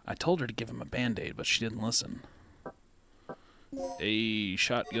 I told her to give him a band-aid, but she didn't listen. Hey,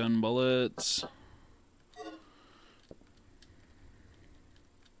 shotgun bullets.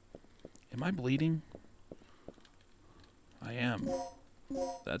 Am I bleeding? I am.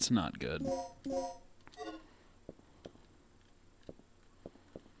 That's not good.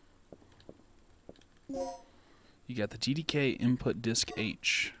 You got the GDK input disk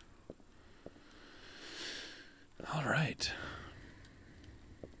H. Alright.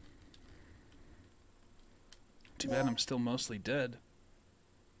 Too bad I'm still mostly dead.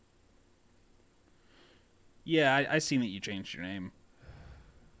 Yeah, I seen that you changed your name.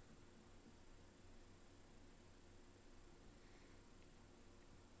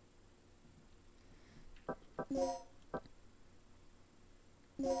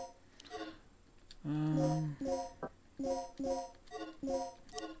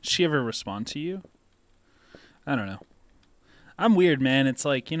 she ever respond to you? I don't know. I'm weird, man. It's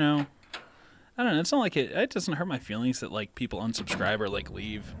like, you know, I don't know. It's not like it doesn't hurt my feelings that like people unsubscribe or like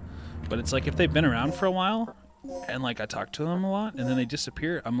leave. But it's like if they've been around for a while and like I talk to them a lot and then they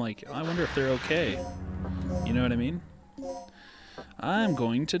disappear, I'm like, I wonder if they're okay. You know what I mean? I'm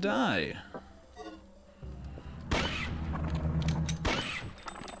going to die.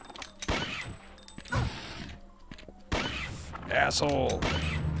 Asshole.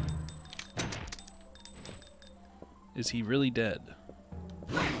 Is he really dead?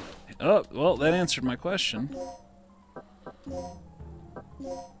 Oh, well, that answered my question.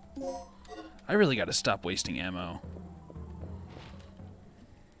 I really gotta stop wasting ammo.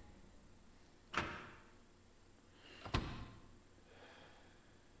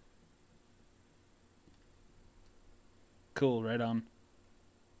 Cool, right on.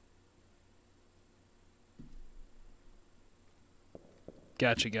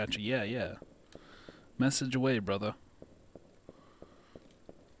 Gotcha, gotcha. Yeah, yeah. Message away, brother.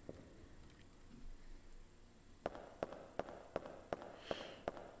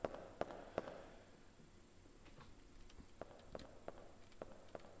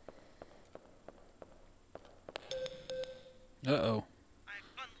 Uh-oh. I've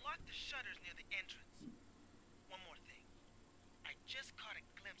unlocked the shutters near the entrance. One more thing. I just caught a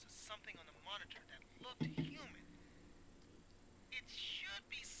glimpse of something on the monitor that looked human. It should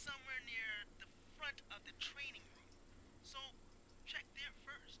be somewhere near the front of the training room. So, check there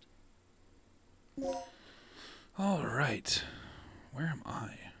first. All right. Where am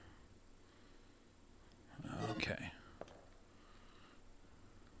I? Okay.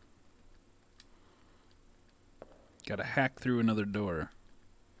 Gotta hack through another door.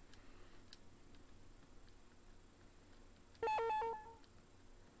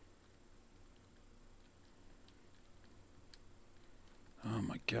 Oh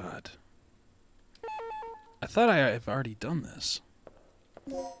my god. I thought I've already done this.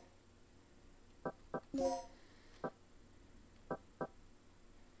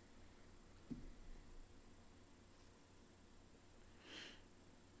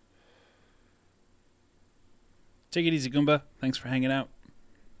 Take it easy, Goomba. Thanks for hanging out.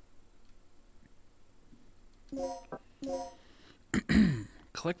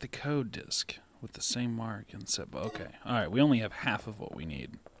 Collect the code disc with the same mark and set. Okay. All right. We only have half of what we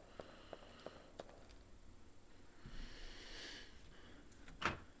need.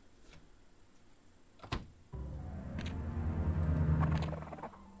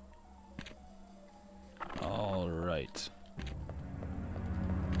 All right.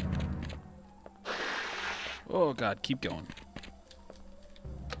 Oh, God, keep going.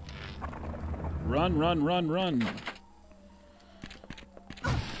 Run, run, run, run.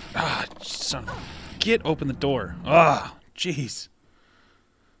 Ah, son. Open the door. Ah, jeez.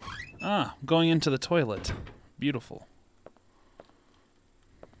 Ah, I'm going into the toilet. Beautiful.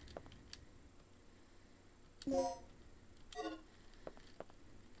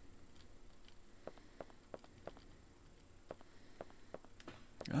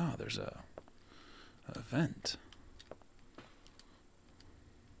 Oh, there's a vent.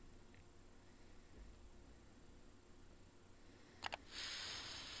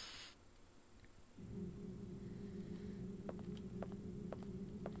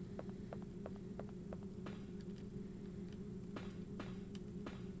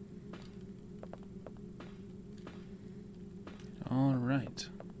 All right.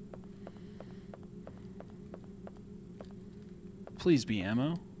 Please be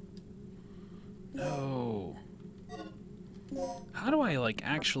ammo. No. How do I, like,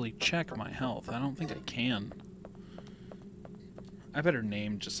 actually check my health? I don't think I can. I bet her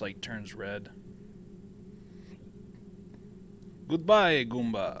name just, like, turns red. Goodbye,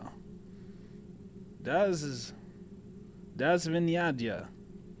 Goomba. Das Vinyadya.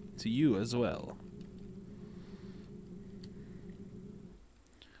 To you as well.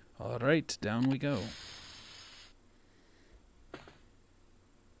 Alright, down we go.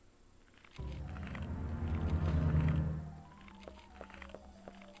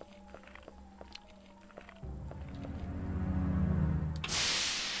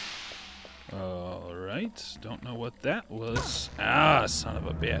 Alright, don't know what that was. Ah, son of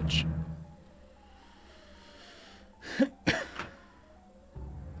a bitch.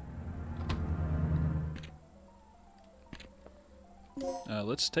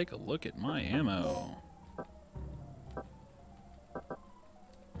 Let's take a look at my ammo.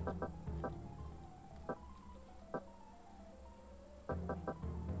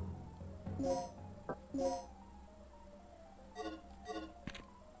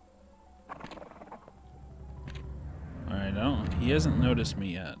 Alright, He hasn't noticed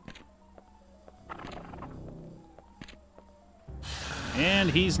me yet. And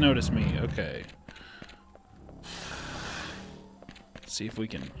he's noticed me. Okay. Let's see if we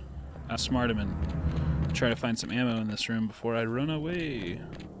can outsmart him and try to find some ammo in this room before I run away.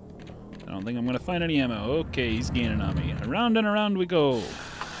 I don't think I'm going to find any ammo. Okay, he's gaining on me. Around and around we go.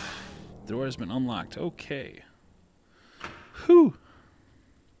 The door has been unlocked. Okay. Whew.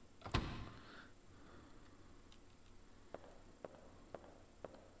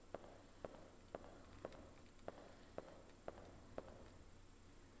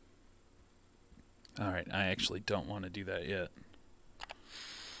 Alright, I actually don't want to do that yet.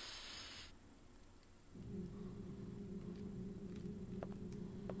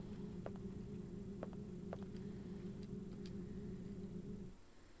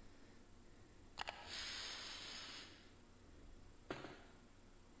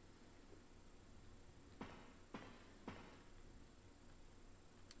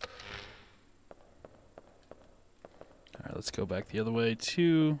 Alright, let's go back the other way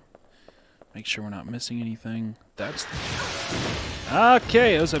too. Make sure we're not missing anything. That's...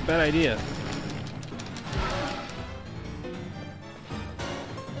 Okay, that was a bad idea.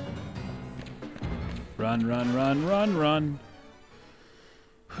 Run, run, run, run, run.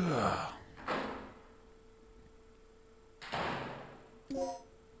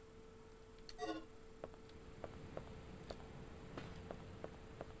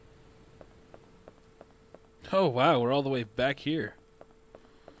 Oh, wow, we're all the way back here.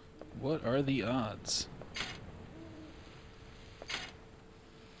 What are the odds?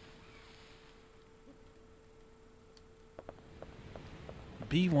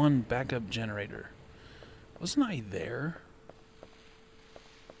 B1 backup generator. Wasn't I there?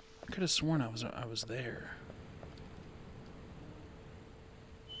 I could have sworn I was there.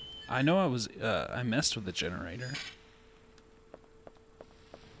 I know I messed with the generator.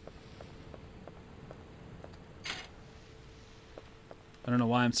 I don't know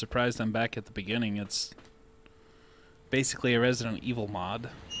why I'm surprised I'm back at the beginning. It's basically a Resident Evil mod.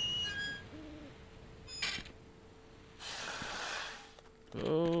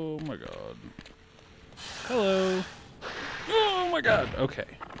 Oh my god. Hello. Oh my god. Okay.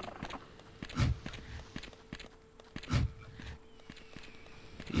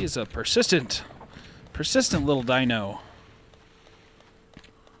 He is a persistent little dino.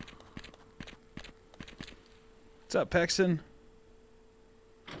 What's up, Paxton?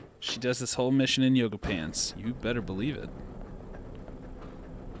 She does this whole mission in yoga pants. You better believe it.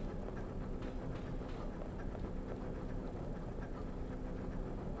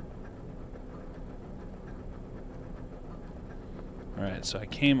 Alright, so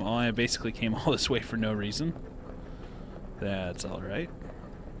I basically came all this way for no reason. That's alright.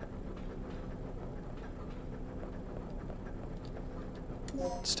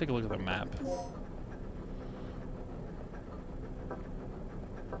 Let's take a look at the map.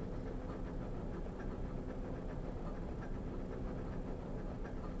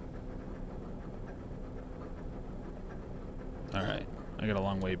 Alright, I got a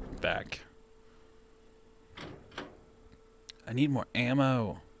long way back. I need more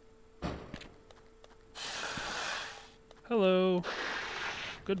ammo. Hello.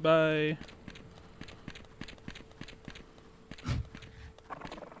 Goodbye.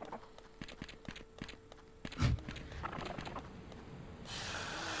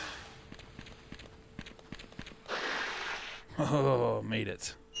 Oh, made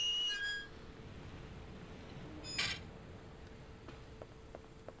it.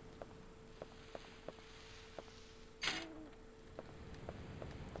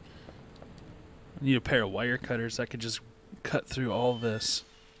 I need a pair of wire cutters. I could just cut through all this.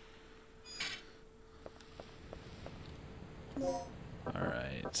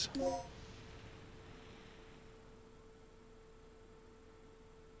 Alright.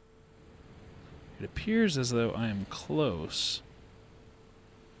 It appears as though I am close.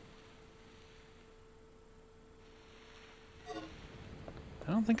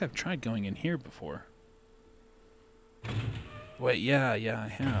 I don't think I've tried going in here before. Wait, yeah, I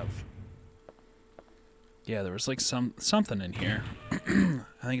have. Yeah, there was like something in here. I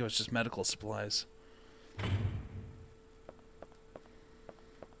think it was just medical supplies.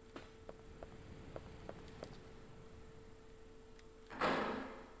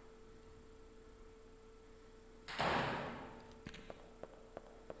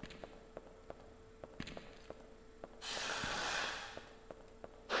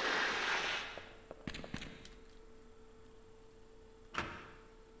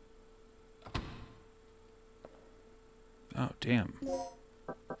 Oh, damn.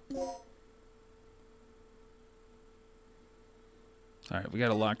 Alright, we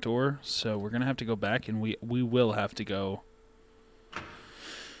got a locked door, so we're gonna have to go back, and we will have to go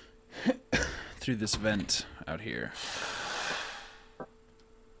through this vent out here.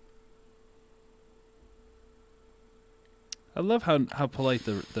 I love how polite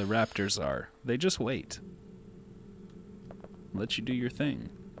the raptors are. They just wait. Let you do your thing.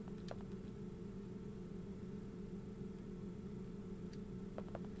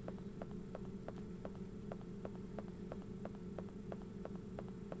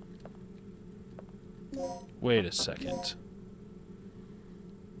 Wait a second.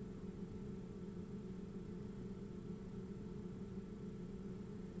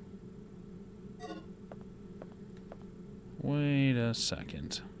 Wait a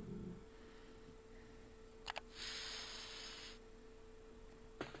second.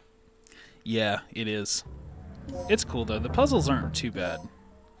 Yeah, it is. It's cool though. The puzzles aren't too bad.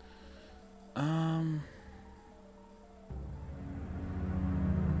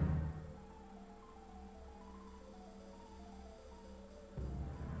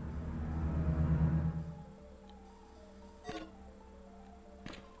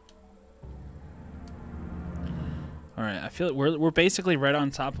 Alright, I feel like we're basically right on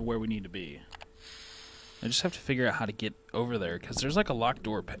top of where we need to be. I just have to figure out how to get over there, because there's like a locked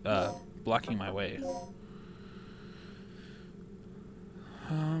door blocking my way.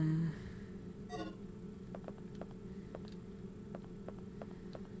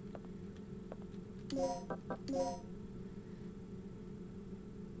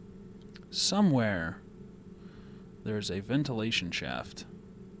 Somewhere there's a ventilation shaft.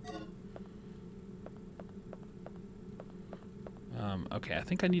 Okay, I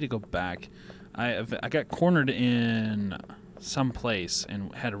think I need to go back. I got cornered in some place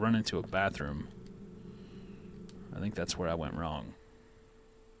and had to run into a bathroom. I think that's where I went wrong.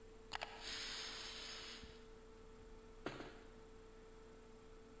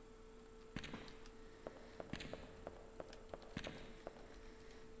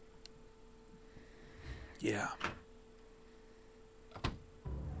 Yeah.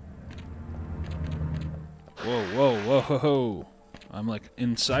 Whoa, whoa, whoa, ho, ho. I'm like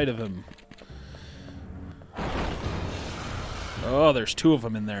inside of him. Oh, there's two of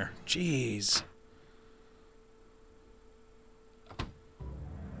them in there. Jeez.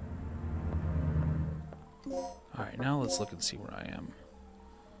 Alright, now let's look and see where I am.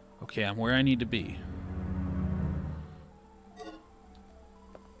 Okay, I'm where I need to be.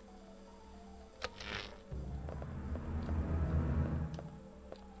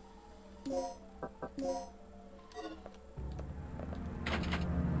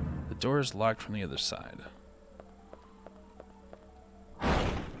 The door is locked from the other side.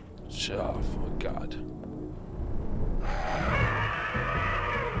 Oh, God.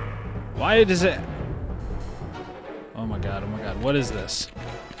 Why does it... Oh my God, what is this?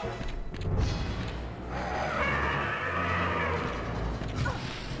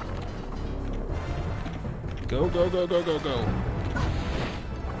 Go, go, go, go, go, go.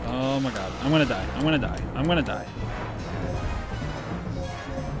 Oh my God, I'm gonna die, I'm gonna die, I'm gonna die.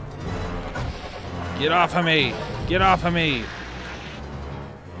 Get off of me! Get off of me!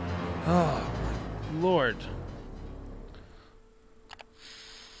 Oh, my Lord.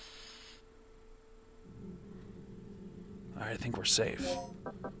 Alright, I think we're safe.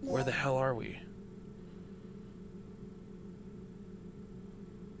 Where the hell are we?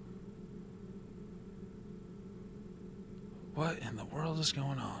 What in the world is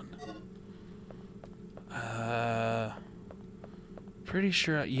going on? Pretty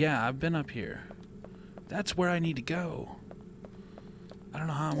sure... Yeah, I've been up here. That's where I need to go. I don't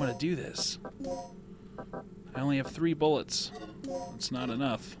know how I'm going to do this. I only have 3 bullets. That's not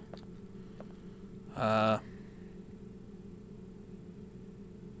enough.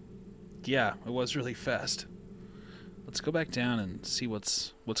 Yeah, it was really fast. Let's go back down and see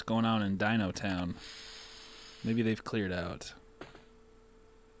what's going on in Dino Town. Maybe they've cleared out.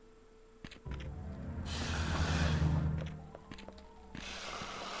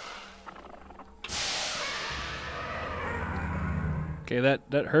 Okay,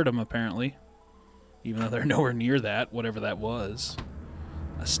 that hurt them apparently. Even though they're nowhere near that, whatever that was.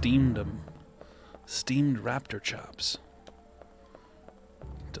 I steamed them. Steamed raptor chops.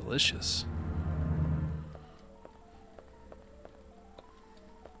 Delicious.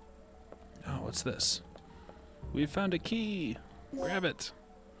 Oh, what's this? We found a key. Grab it.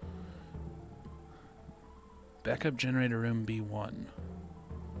 Backup generator room B1.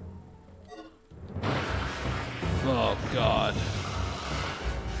 Oh, God.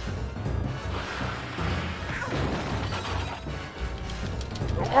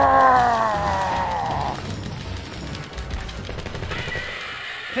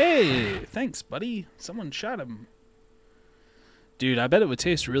 Hey, thanks, buddy. Someone shot him. Dude, I bet it would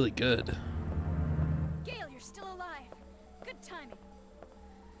taste really good. Gale, you're still alive. Good timing.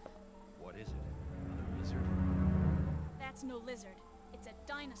 What is it? Another lizard? That's no lizard. It's a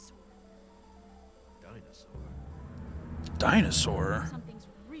dinosaur. Dinosaur? Dinosaur? Something's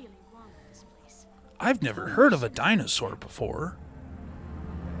really wrong with this place. I've never heard of a dinosaur before.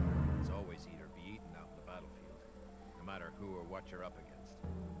 It's always eat or be eaten out in the battlefield, no matter who or what you're up against.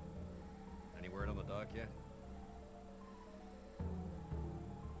 Any word on the dock yet?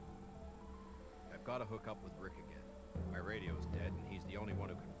 I've got to hook up with Rick again. My radio's dead, and he's the only one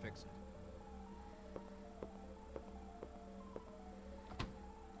who can fix it.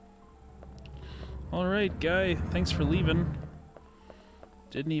 Alright, guy. Thanks for leaving.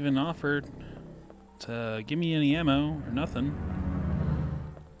 Didn't even offer to give me any ammo or nothing.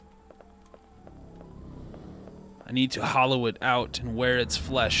 I need to hollow it out and wear its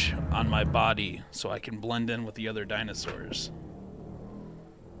flesh on my body so I can blend in with the other dinosaurs.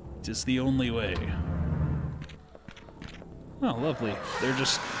 Just the only way. Oh, lovely. They're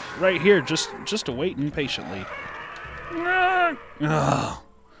just right here, just awaiting patiently. Oh,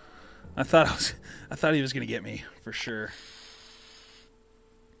 I thought he was gonna get me for sure.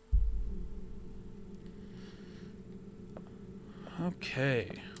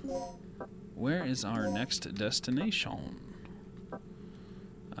 Okay. Where is our next destination?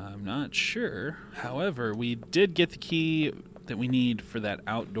 I'm not sure. However, we did get the key that we need for that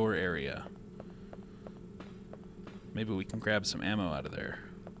outdoor area. Maybe we can grab some ammo out of there.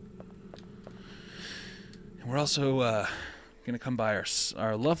 And we're also going to come by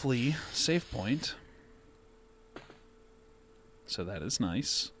our lovely save point. So that is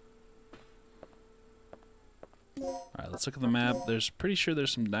nice. Alright, let's look at the map. Pretty sure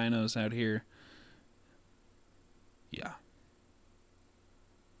there's some dinos out here. Yeah.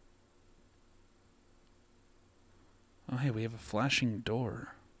 Oh, hey, we have a flashing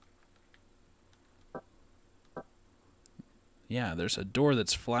door. Yeah, there's a door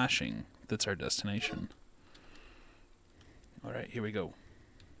that's flashing. That's our destination. Alright, here we go.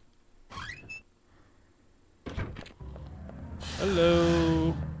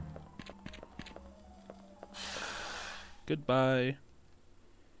 Hello. Goodbye.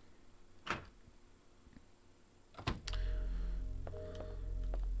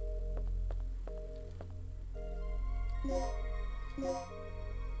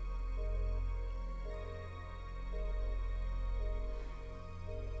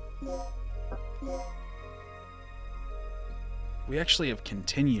 We actually have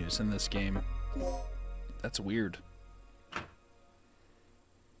continues in this game. That's weird.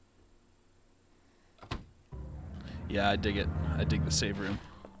 Yeah, I dig it. I dig the save room.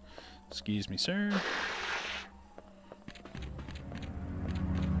 Excuse me, sir.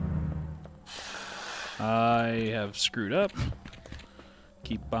 I have screwed up.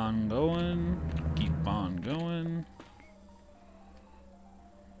 Keep on going. Keep on going.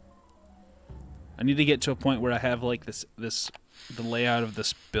 I need to get to a point where I have like the layout of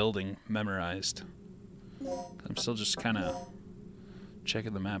this building memorized. I'm still just kind of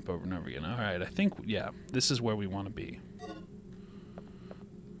checking the map over and over again. All right, I think, yeah, this is where we want to be.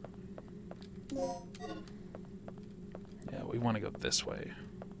 Yeah, we want to go this way.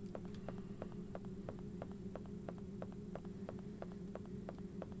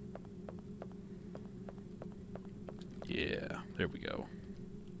 Yeah, there we go.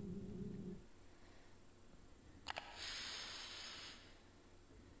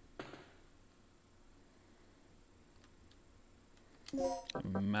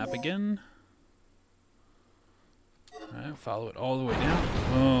 Map again. Alright, follow it all the way down.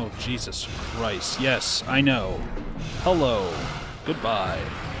 Oh, Jesus Christ. Yes, I know. Hello. Goodbye.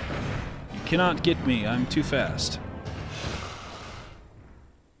 You cannot get me. I'm too fast.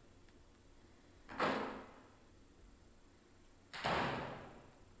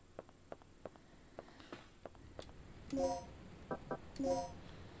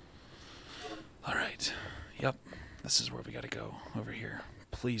 Alright. Yep. This is where we gotta go. Over here.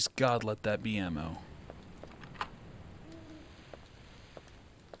 Please, God, let that be ammo.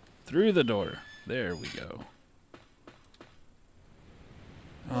 Through the door. There we go.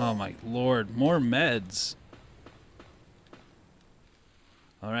 Oh my lord. More meds.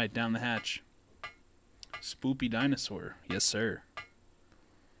 Alright, down the hatch. Spoopy dinosaur. Yes, sir.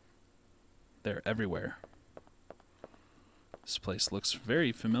 They're everywhere. This place looks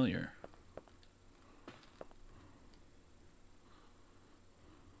very familiar.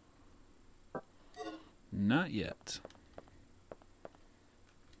 Not yet.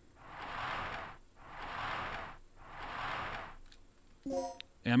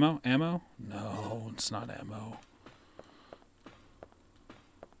 Ammo? Ammo? No, it's not ammo.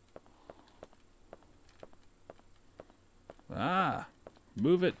 Ah,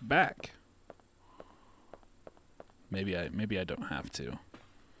 move it back. Maybe I don't have to.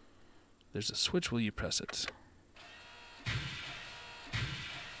 There's a switch. Will you press it?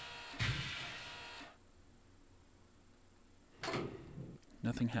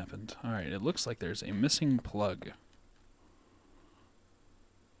 Nothing happened. All right, it looks like there's a missing plug.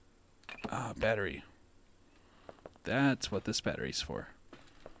 Ah, battery. That's what this battery's for.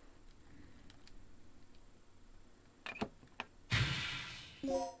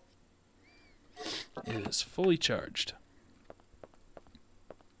 It is fully charged.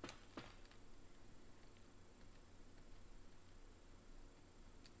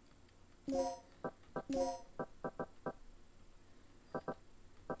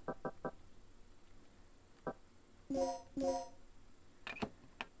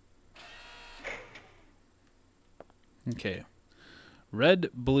 Okay. Red,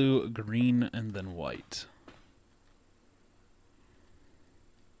 blue, green, and then white.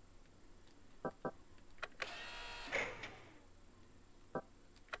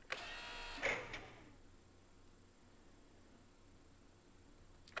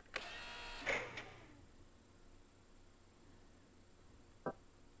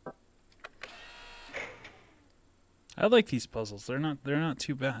 I like these puzzles. They're not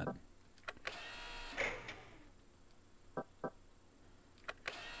too bad.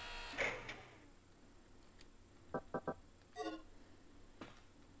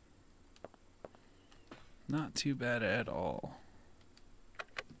 Not too bad at all.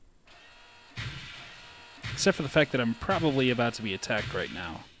 Except for the fact that I'm probably about to be attacked right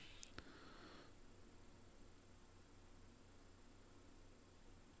now.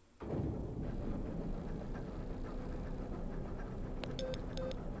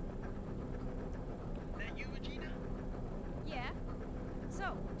 That you, Regina? Yeah?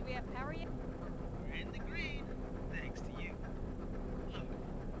 So, do we have power yet? We're in the green, thanks to you. Look,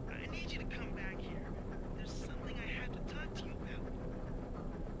 I need you to come back here. There's something I have to talk to you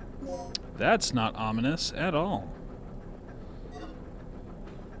about. That's not ominous at all.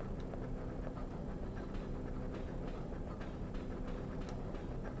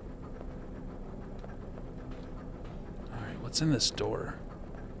 Alright, what's in this door?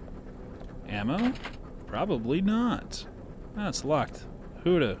 Ammo? Probably not. Ah, it's locked.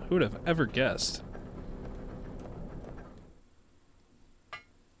 Who'd have ever guessed?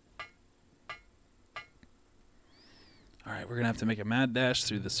 Alright, we're gonna have to make a mad dash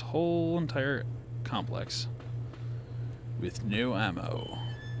through this whole entire complex with no ammo.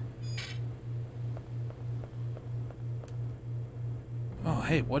 Oh,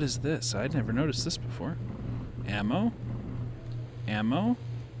 hey, what is this? I'd never noticed this before. Ammo? Ammo?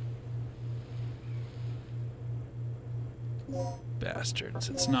 Bastards,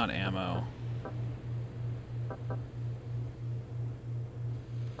 it's not ammo.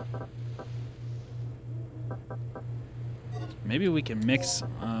 Maybe we can mix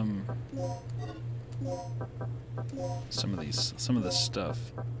some of this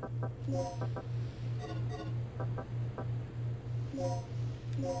stuff.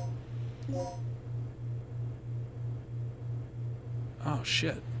 Oh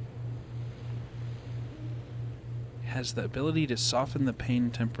shit. Has the ability to soften the pain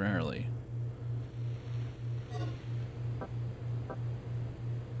temporarily.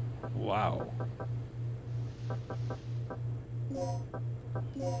 Wow.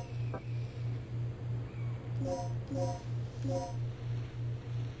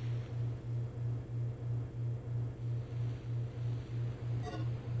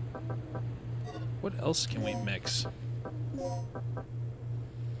 What else can we mix?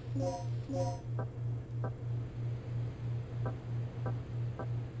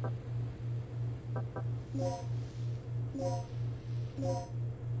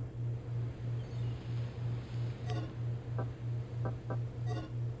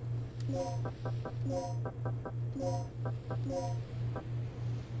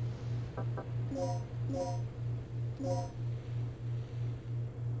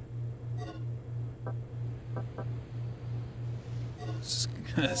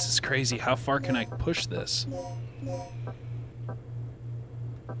 This is crazy. How far can I push this?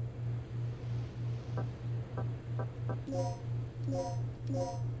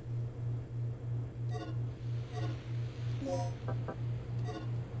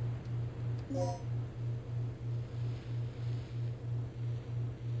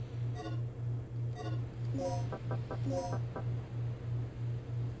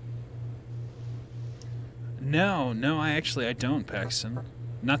 No, I don't, Paxton.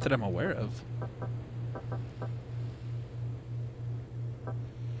 Not that I'm aware of.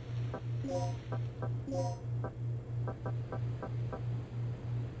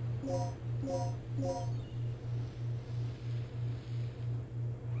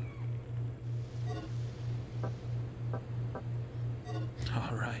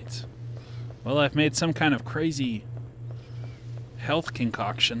 All right. Well, I've made some kind of crazy health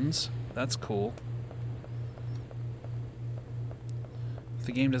concoctions. That's cool. If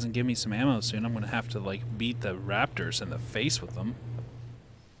the game doesn't give me some ammo soon, I'm going to have to, like, beat the raptors in the face with them.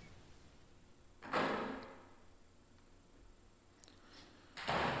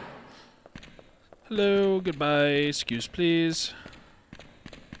 Hello, goodbye, excuse please.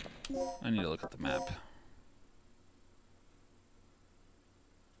 I need to look at the map.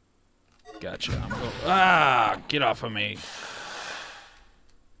 Gotcha, I'm going. Ah! Get off of me.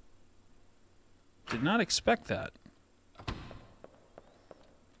 Did not expect that.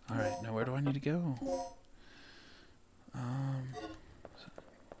 Alright, now where do I need to go?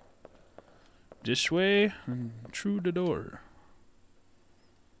 This way and through the door.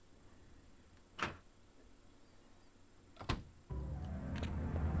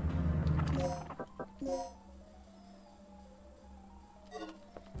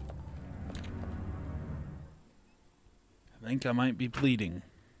 I think I might be bleeding.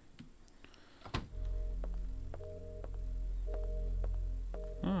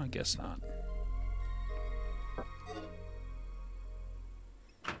 Oh, I guess not.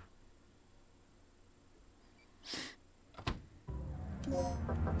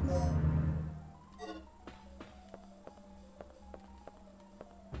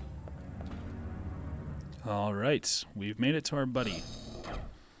 All right, we've made it to our buddy.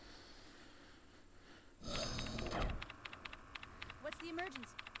 What's the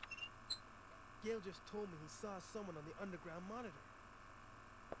emergency? Gale just told me he saw someone on the underground monitor.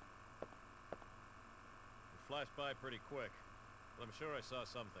 It flashed by pretty quick, but I'm sure I saw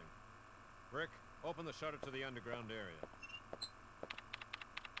something. Rick, open the shutter to the underground area.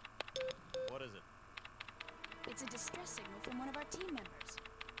 What is it? It's a distress signal from one of our team members.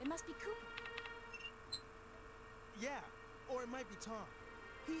 It must be Cooper. Yeah, or it might be Tom.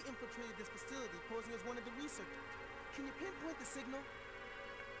 He infiltrated this facility, posing as one of the researchers. Can you pinpoint the signal?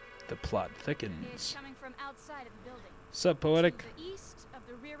 The plot It's thickens. coming from outside of the building. Sup, Poetic? To the east of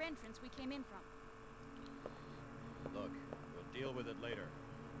the rear entrance we came in from. Look, we'll deal with it later.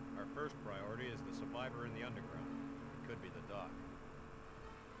 Our first priority is the survivor in the underground. It could be the doc.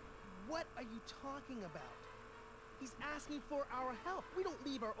 What are you talking about? He's asking for our help. We don't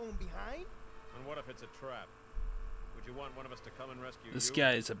leave our own behind. And what if it's a trap? Would you want one of us to come and rescue This you?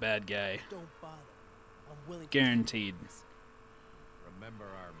 guy is a bad guy. Don't bother. I'm willing to Guaranteed. take this. Remember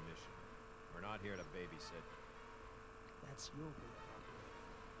our mission. We're not here to babysit. That's your way of operating,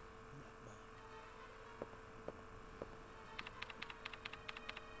 not mine.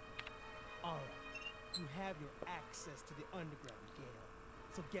 All right. You have your access to the underground, Gale.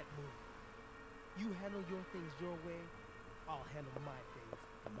 So get moving. You handle your things your way. I'll handle my things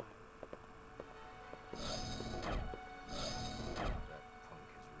my way. That punk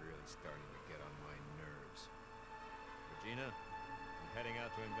is really starting to get on my nerves. Regina, I'm heading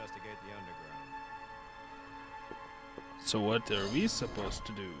out to investigate the underground. So what are we supposed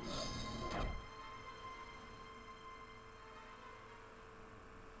to do?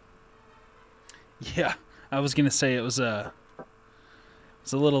 Yeah, I was gonna say it was a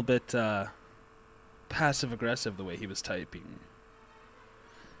little bit passive aggressive the way he was typing.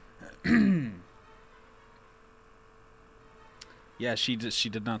 Yeah, she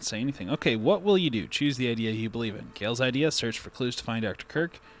did not say anything. Okay, what will you do? Choose the idea you believe in. Gale's idea: search for clues to find Dr.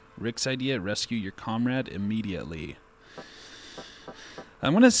 Kirk. Rick's idea: rescue your comrade immediately.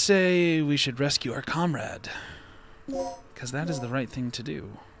 I'm gonna say we should rescue our comrade, because that is the right thing to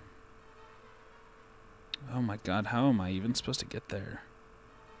do. Oh my god, how am I even supposed to get there?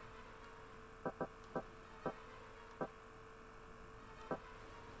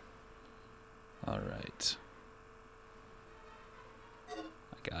 Alright.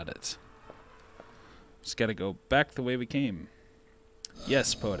 I got it. Just gotta go back the way we came.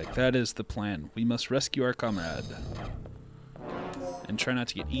 Yes, Poetic, that is the plan. We must rescue our comrade. And try not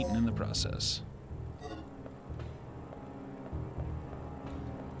to get eaten in the process.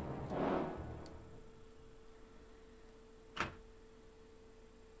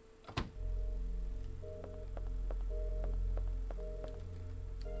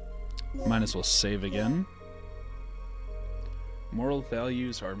 Might as well save again. Moral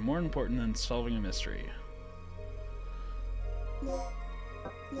values are more important than solving a mystery.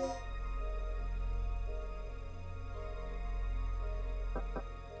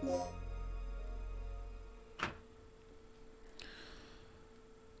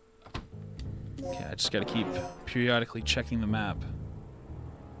 Okay, I just gotta keep periodically checking the map.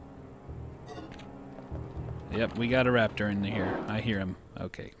 Yep, we got a raptor in here. I hear him.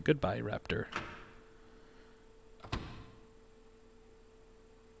 Okay, goodbye, raptor.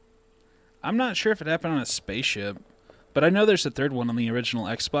 I'm not sure if it happened on a spaceship, but I know there's a third one on the original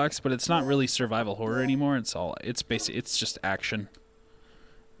Xbox, but it's not really survival horror anymore. It's just action.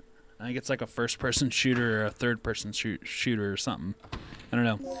 I think it's like a first-person shooter or a third-person shooter or something. I don't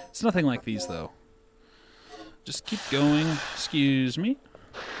know. It's nothing like these, though. Just keep going. Excuse me.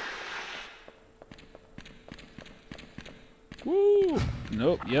 Woo!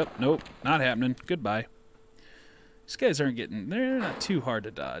 Nope, yep, nope. Not happening. Goodbye. These guys aren't getting... They're not too hard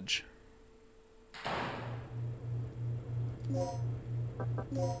to dodge.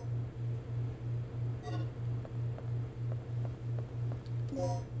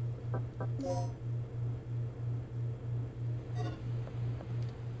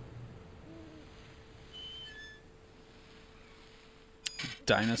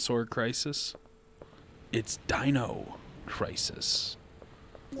 Dinosaur crisis? It's Dino crisis.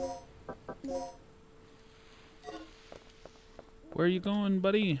 Where are you going,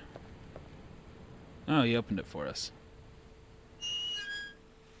 buddy? Oh, he opened it for us.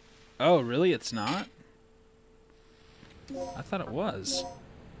 Oh, really? It's not? I thought it was.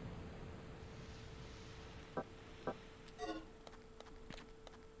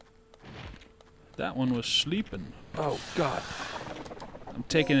 That one was sleeping. Oh, God. I'm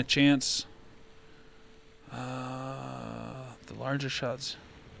taking a chance. The larger shots.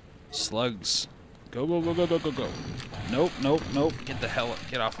 Slugs. Go, go, go, go, go, go, go. Nope, nope, nope. Get the hell up.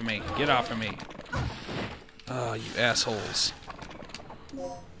 Get off of me. Get off of me. Oh, you assholes.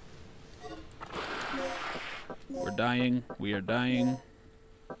 We're dying. We are dying.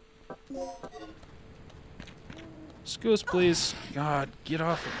 Excuse, please. God, get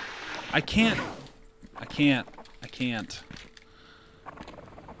off of me. I can't. I can't. I can't.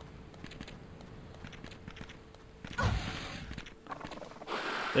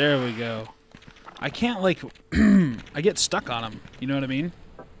 There we go. I can't, like... I get stuck on them. You know what I mean?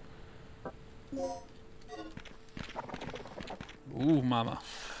 Ooh, mama.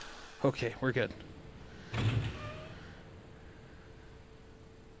 Okay, we're good.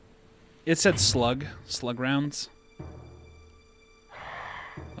 It said slug. Slug rounds.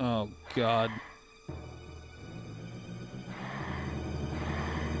 Oh, God.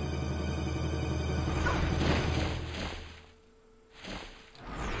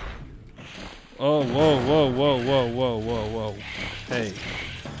 Oh, whoa, whoa, whoa, whoa, whoa, whoa, whoa. Hey.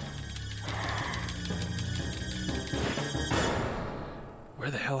 Where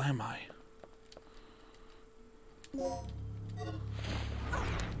the hell am I?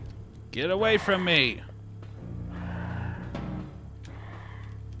 Get away from me!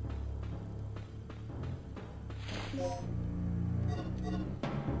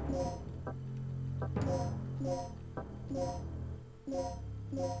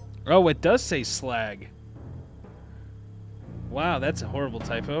 Oh, it does say slag. Wow, that's a horrible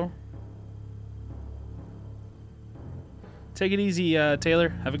typo. Take it easy, Taylor.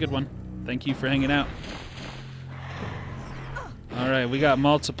 Have a good one. Thank you for hanging out. Alright, we got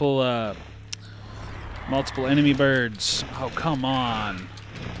multiple enemy birds. Oh, come on.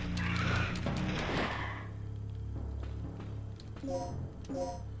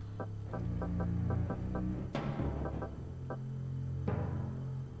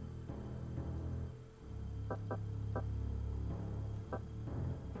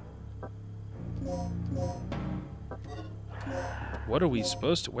 What are we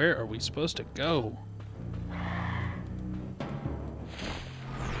supposed to... Where are we supposed to go?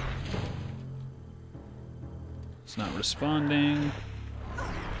 It's not responding.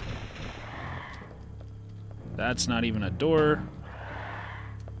 That's not even a door.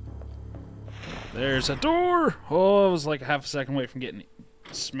 There's a door! Oh, I was like a half a second away from getting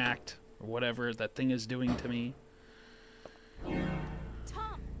smacked or whatever that thing is doing to me.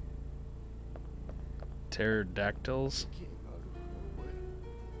 Tom. Pterodactyls.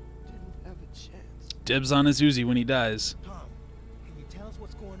 Didn't have a chance. Dibs on his Uzi when he dies. Tom, can you tell us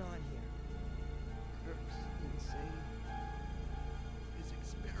what's going on here? Kirk's insane. His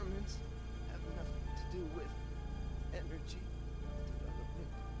experiments have nothing to do with energy development.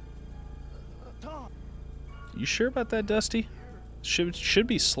 Tom! You sure about that, Dusty? Should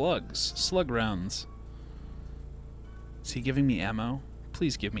be slugs. Slug rounds. Is he giving me ammo?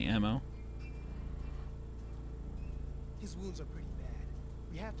 Please give me ammo. His wounds are pretty bad.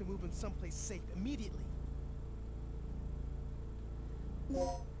 We have to move him someplace safe immediately.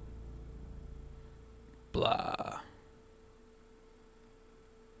 blah.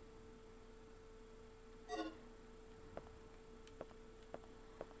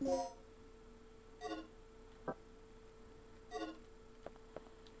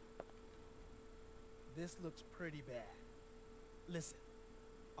 This looks pretty bad. Listen,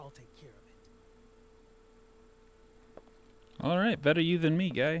 I'll take care of it. All right, better you than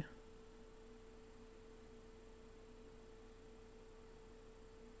me, guy.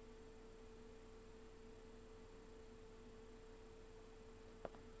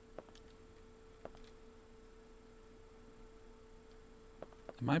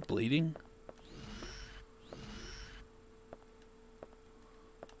 Am I bleeding? I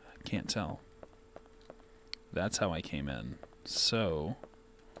can't tell. That's how I came in. So,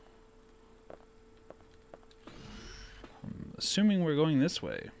 I'm assuming we're going this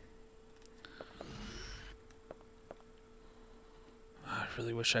way. I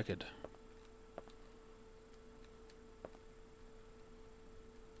really wish I could.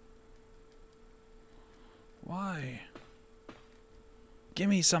 Why? Give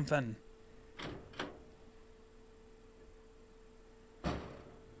me something.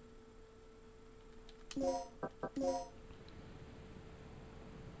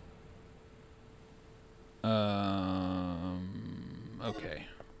 Okay.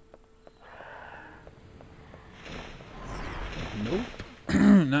 Nope.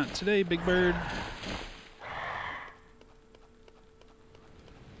 Not today, Big Bird.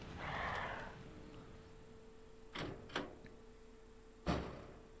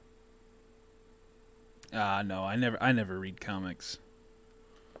 No, I never read comics.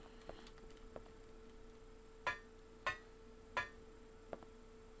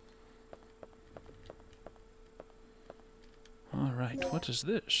 Alright, what is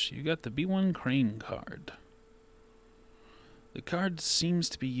this? You got the B1 Crane card. The card seems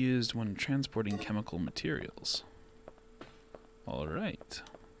to be used when transporting chemical materials. Alright.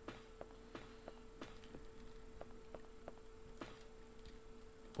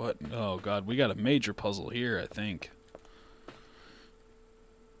 What? Oh god, we got a major puzzle here, I think.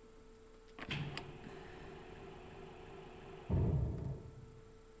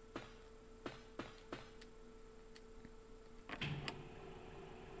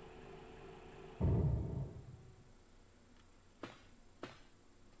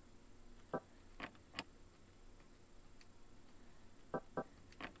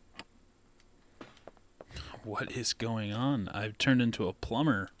 What is going on? I've turned into a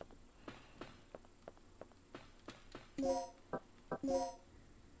plumber.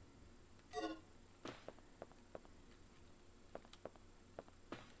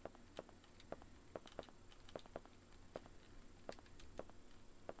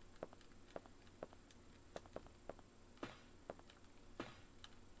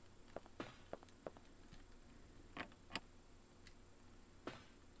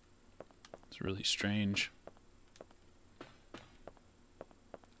 It's really strange.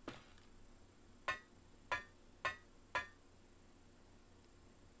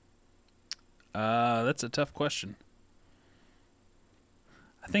 That's a tough question.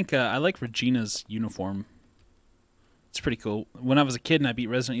 I think I like Regina's uniform. It's pretty cool. When I was a kid and I beat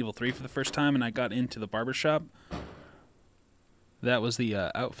Resident Evil 3 for the first time and I got into the barbershop, that was the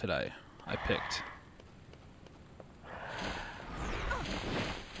outfit I picked.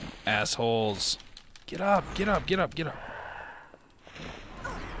 Assholes. Get up, get up, get up, get up.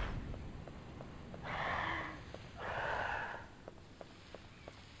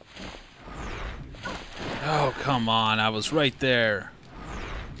 Oh, come on. I was right there.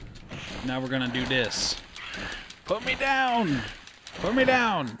 Now we're gonna do this. Put me down! Put me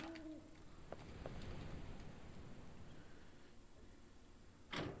down!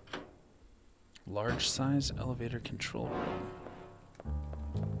 Large size elevator control room.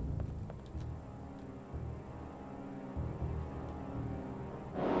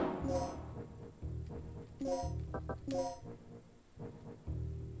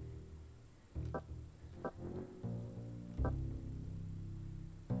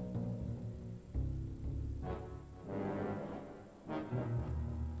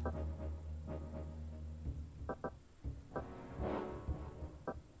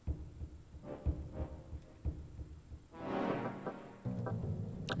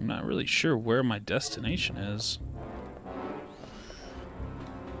 I'm not really sure where my destination is.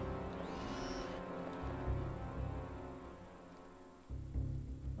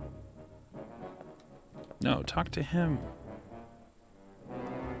 No, talk to him.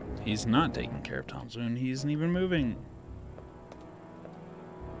 He's not taking care of Tom's wound. He isn't even moving.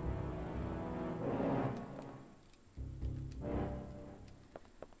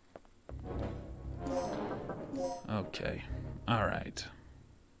 Okay. All right.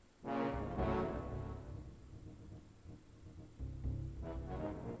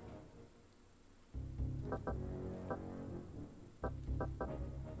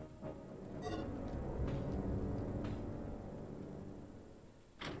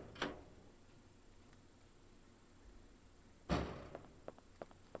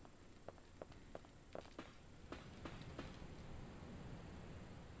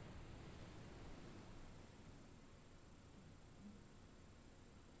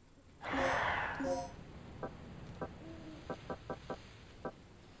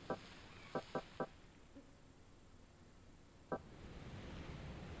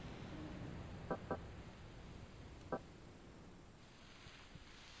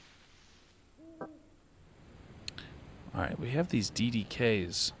 Alright, we have these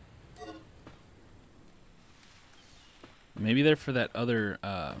DDKs. Maybe they're for that other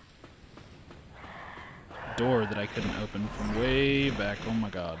door that I couldn't open from way back. Oh my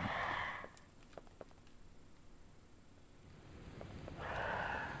god.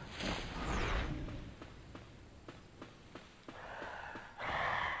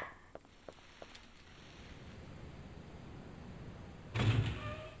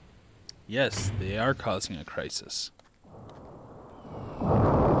 Yes, they are causing a crisis.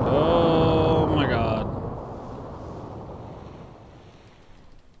 Oh my god.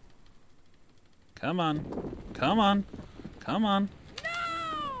 Come on. Come on. Come on.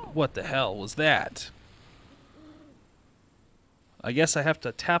 No! What the hell was that? I guess I have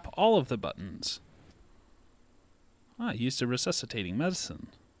to tap all of the buttons. I used a resuscitating medicine.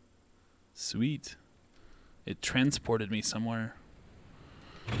 Sweet. It transported me somewhere.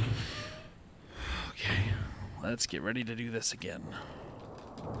 Okay, let's get ready to do this again.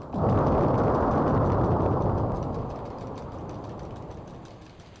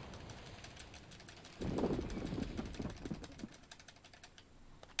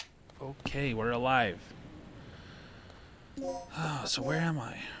 Okay, we're alive. Oh, so where am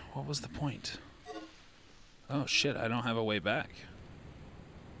I? What was the point? Oh shit, I don't have a way back.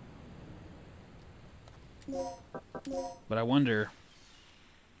 But I wonder...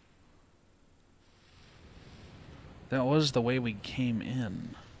 That was the way we came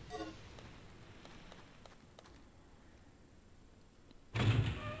in.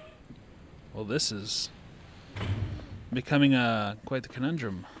 Well, this is becoming quite the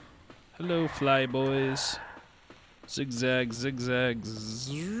conundrum. Hello, fly boys. Zigzag, zigzag,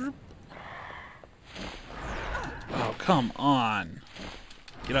 zzzz. Oh, come on.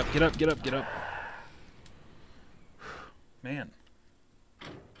 Get up, get up, get up, get up. Man.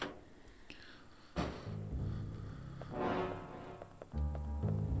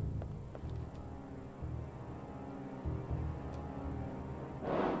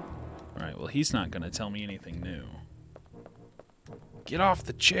 Alright, well, he's not going to tell me anything new. Get off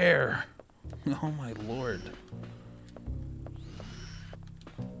the chair! Oh my lord.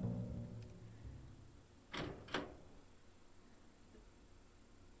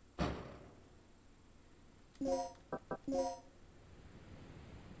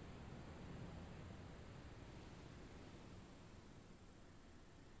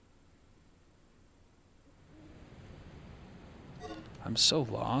 I'm so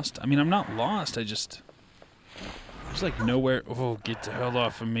lost. I mean, I'm not lost. There's like nowhere. Oh, get the hell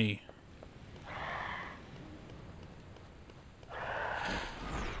off of me.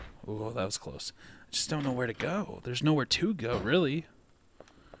 Oh, that was close. I just don't know where to go. There's nowhere to go, really.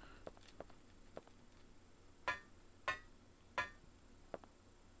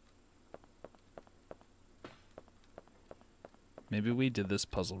 Maybe we did this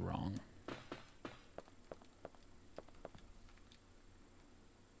puzzle wrong.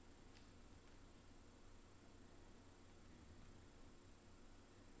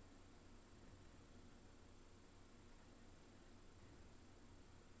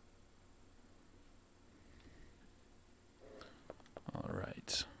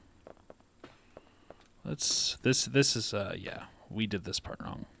 This is yeah, we did this part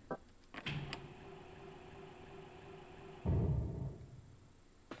wrong.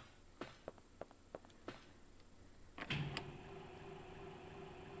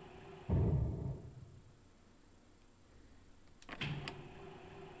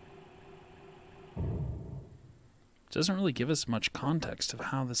 It doesn't really give us much context of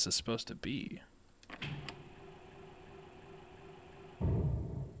how this is supposed to be.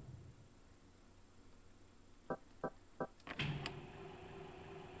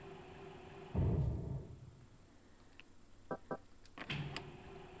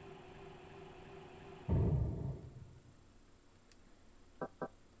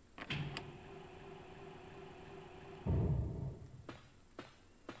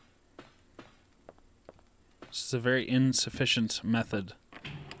 This is a very insufficient method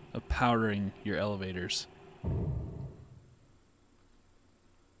of powering your elevators.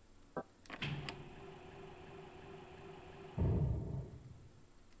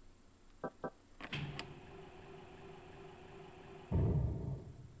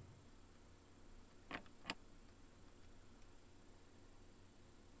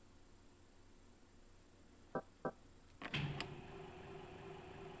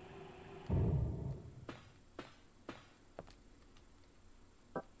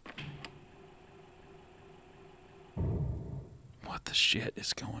 What the shit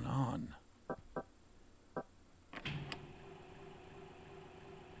is going on?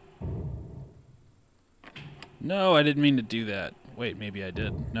 No, I didn't mean to do that. Wait, maybe I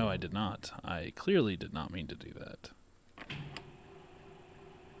did. No, I did not. I clearly did not mean to do that.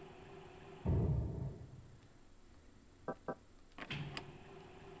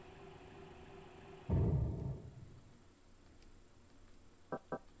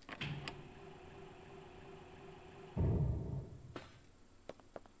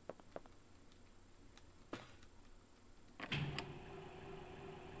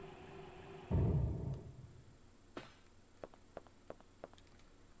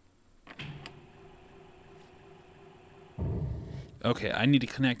 Okay, I need to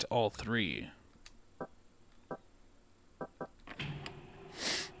connect all three.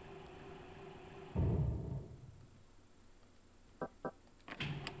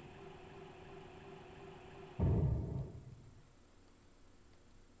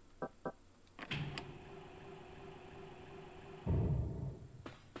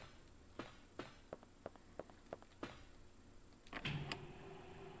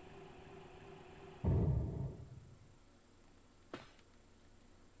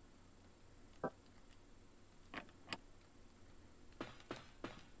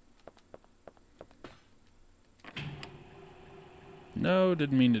 No,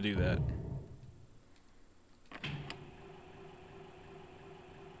 didn't mean to do that.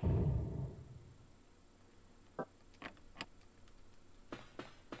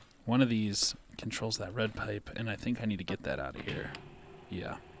 One of these controls that red pipe, and I think I need to get that out of here.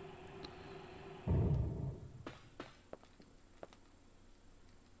 Yeah.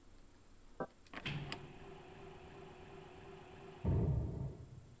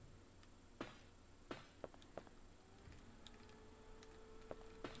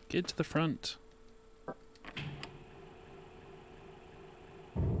 Get to the front.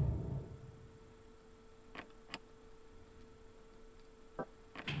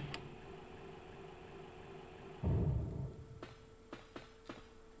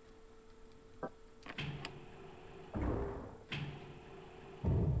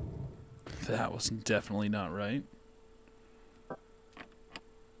 That was definitely not right.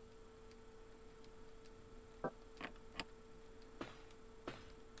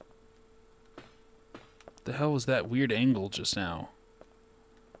 The hell was that weird angle just now?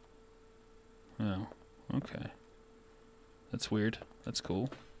 Oh, okay. That's weird. That's cool.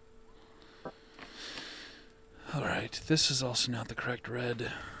 Alright, this is also not the correct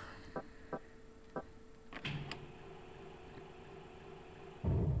red.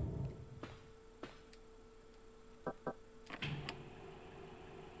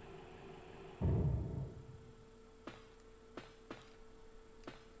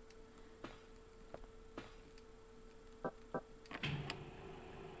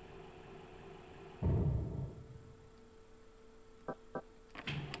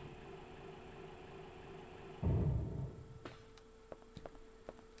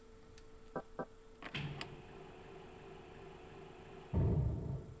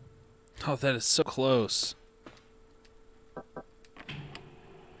 Oh, that is so close.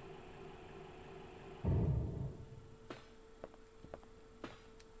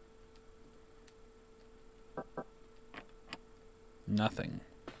 Nothing.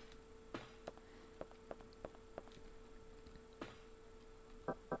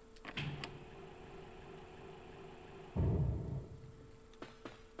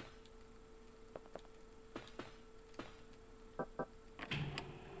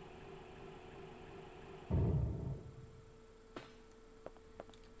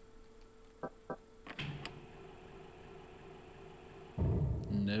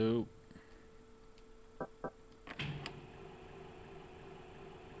 Nope.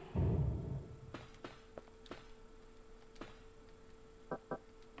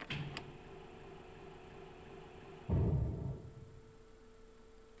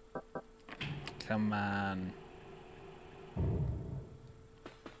 Come on.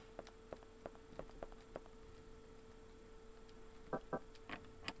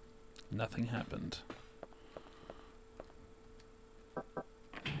 Nothing happened.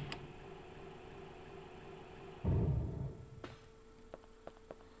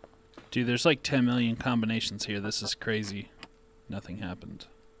 Dude, there's like 10 million combinations here. This is crazy. Nothing happened.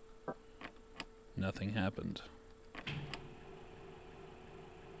 Nothing happened.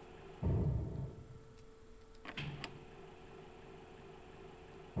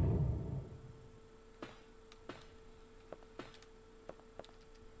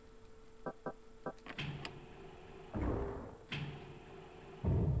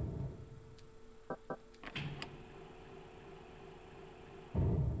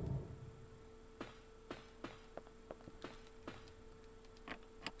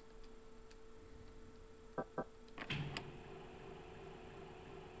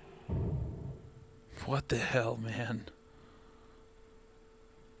 What the hell, man?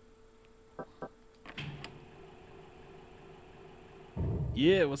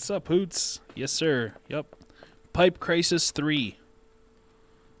 Yeah, what's up, Hoots? Yes, sir. Yup. Pipe Crisis 3.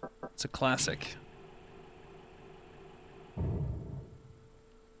 It's a classic.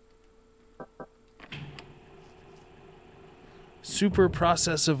 Super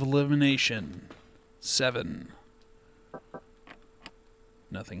Process of Elimination 7.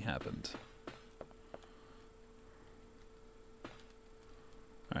 Nothing happened.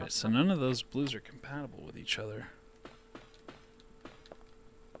 Alright, so none of those blues are compatible with each other.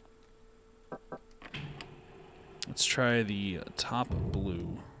 Let's try the top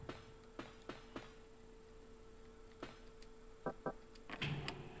blue.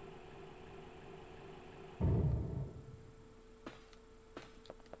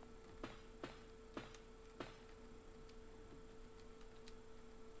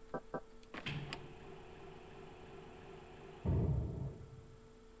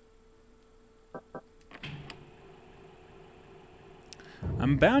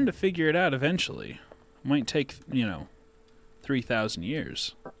 I'm bound to figure it out eventually. Might take, 3,000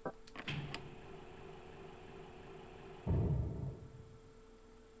 years.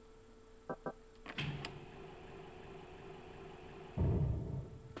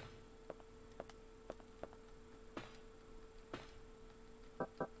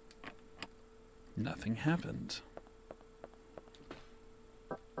 Nothing happened.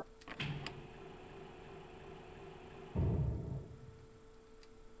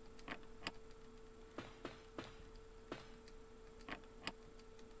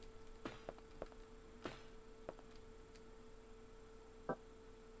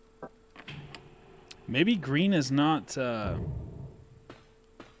 Maybe green is not,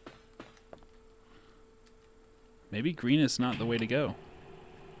 maybe green is not the way to go.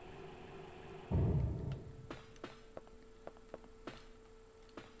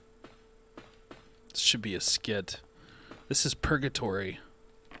 This should be a skit. This is purgatory.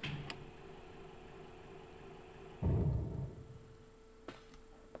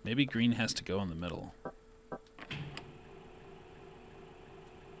 Maybe green has to go in the middle.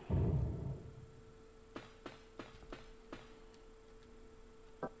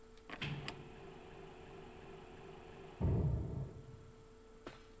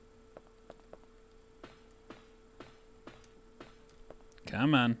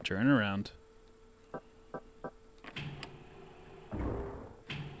 Come on, turn around.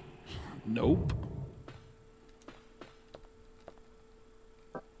 Nope.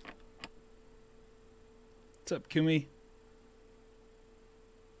 What's up, Kumi?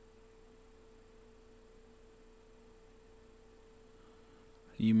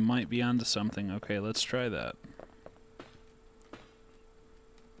 You might be onto something. Okay, let's try that.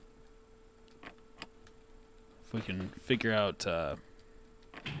 If we can figure out...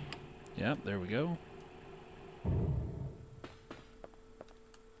 Yep, there we go.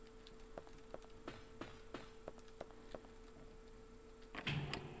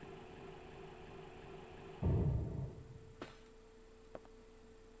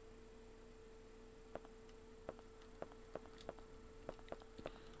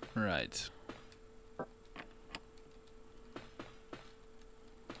 Right.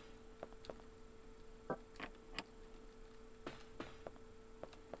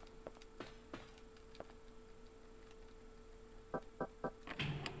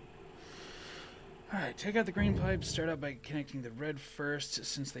 Alright, take out the green pipes. Start out by connecting the red first,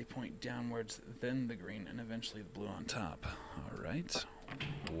 since they point downwards, then the green, and eventually the blue on top. Alright.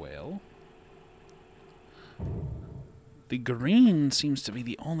 Well. The green seems to be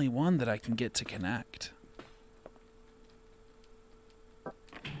the only one that I can get to connect.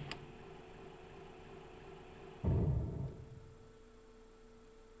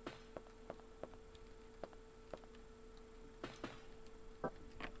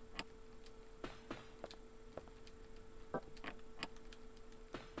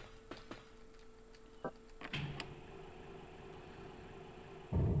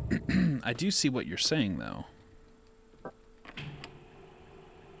 I do see what you're saying, though.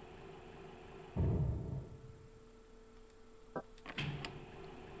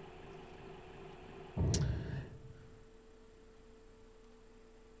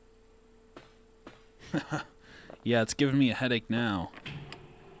 Yeah, it's giving me a headache now.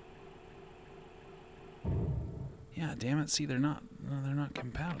 Yeah, damn it. See, they're not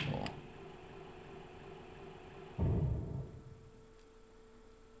compatible.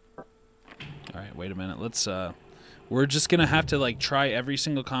 Alright, wait a minute. Let's, we're just gonna have to, like, try every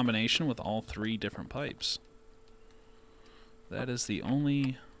single combination with all 3 different pipes. That is the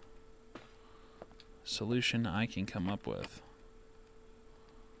only solution I can come up with.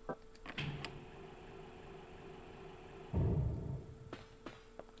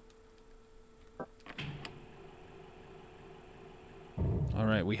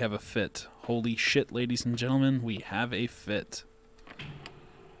 Alright, we have a fit. Holy shit, ladies and gentlemen, we have a fit.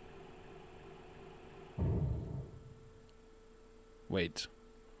 Wait.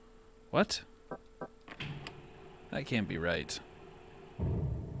 What? That can't be right.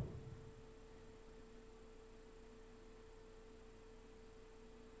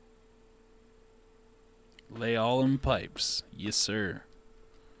 Lay all in pipes. Yes, sir.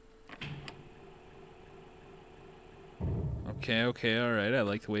 Okay, okay, alright. I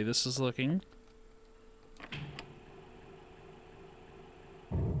like the way this is looking.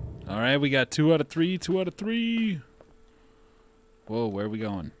 Alright, we got 2 out of 3, 2 out of 3. Whoa, where are we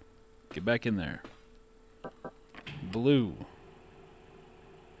going? Get back in there. Blue.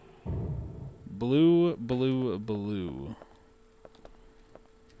 Blue, blue, blue.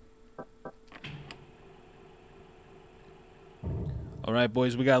 Alright,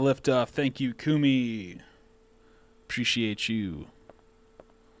 boys, we got liftoff. Thank you, Kumi. Appreciate you.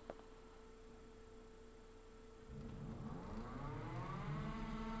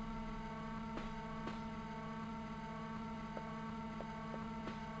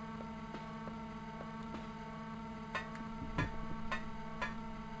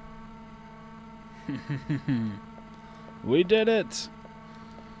 We did it!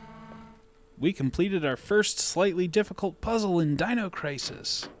 We completed our first slightly difficult puzzle in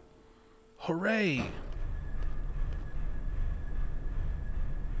Dinocrisis. Hooray!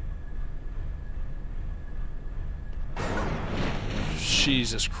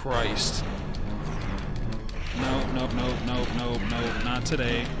 Jesus Christ. No, no, no, no, no, no, not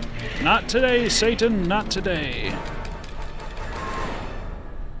today. Not today, Satan, not today.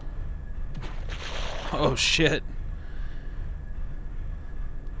 Oh shit.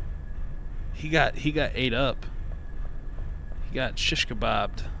 He got ate up. He got shish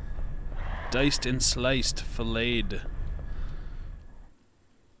kebabbed. Diced and sliced, filleted.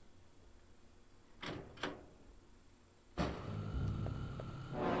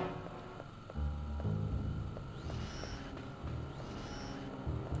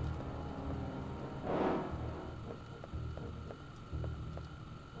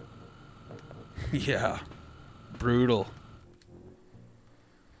 Yeah. Brutal.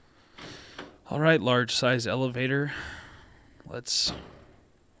 Alright, large size elevator. Let's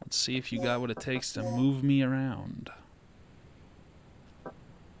see if you got what it takes to move me around.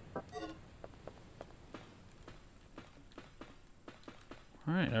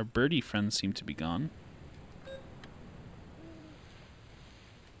 Alright, our birdie friends seem to be gone.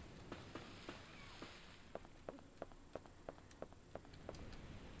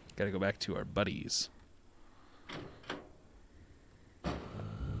 Gotta go back to our buddies.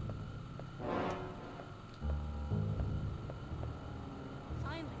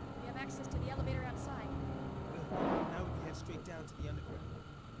 Finally, we have access to the elevator outside. Good. Now we can head straight down to the underground.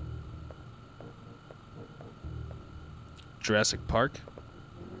 Jurassic Park.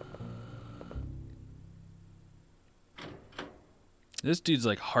 This dude's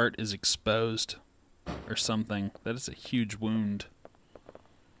like heart is exposed or something. That is a huge wound.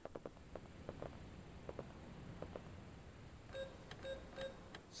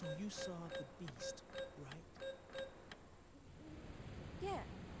 So you saw the beast, right? Yeah.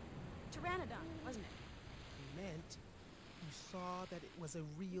 Pteranodon, wasn't it? Meant you saw that it was a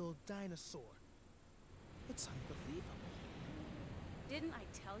real dinosaur. It's unbelievable. Didn't I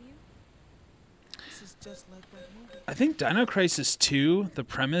tell you? This is just like that movie. I think Dinocrisis 2, the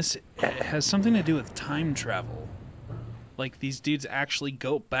premise, has something to do with time travel. Like, these dudes actually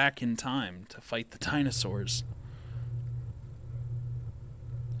go back in time to fight the dinosaurs.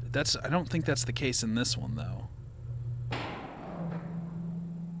 I don't think that's the case in this one, though.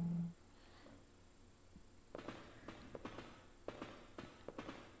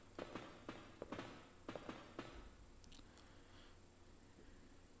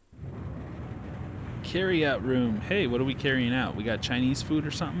 Carry out room. Hey, what are we carrying out? We got Chinese food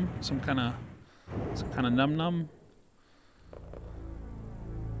or something? Some kind of num num.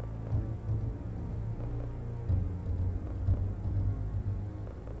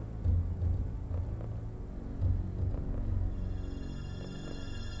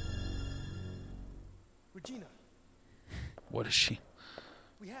 Regina, What is she?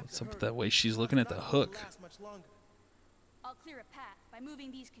 we have What's to up with hurry. that way she's looking at the Nothing will hook? last much longer. I'll clear a path by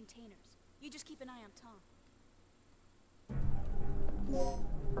moving these containers. You just keep an eye on Tom.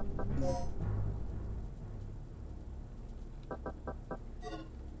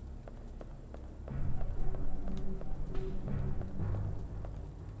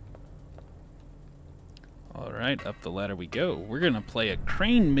 All right, up the ladder we go. We're gonna play a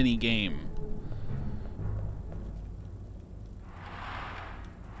crane mini game.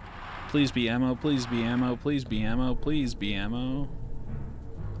 Please be ammo, please be ammo, please be ammo, please be ammo.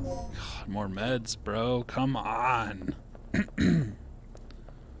 God, more meds, bro. Come on.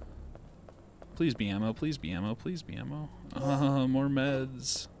 Please be ammo, please be ammo, please be ammo. More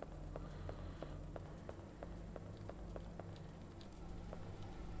meds.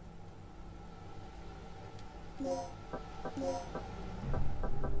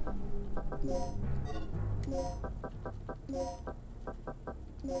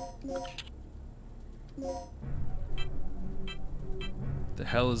 The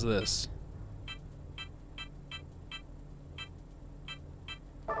hell is this?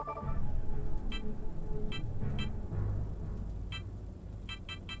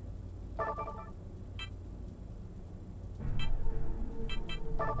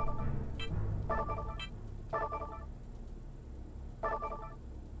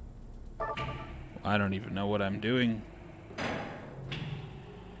 I don't even know what I'm doing.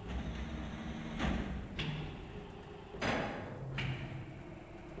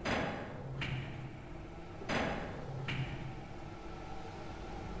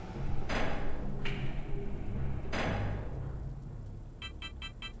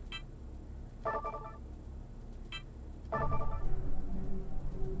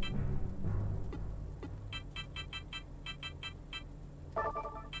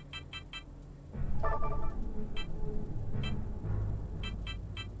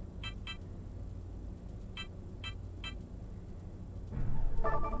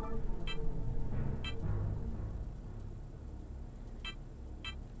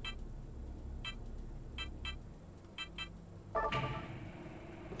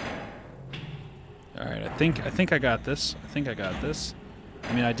 Alright, I think I got this. I think I got this.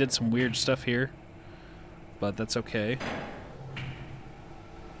 I mean, I did some weird stuff here, but that's okay.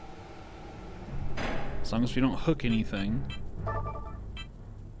 As long as we don't hook anything.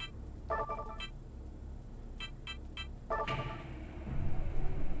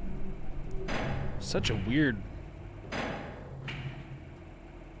 Such a weird...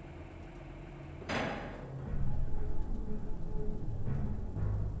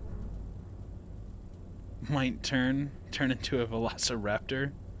 Might turn into a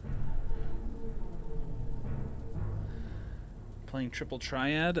velociraptor. Playing triple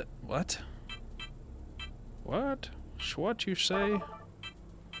triad? What? What? What you say?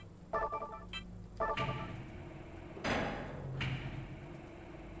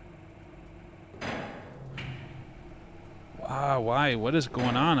 Wow, why? What is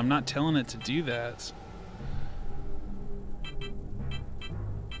going on? I'm not telling it to do that.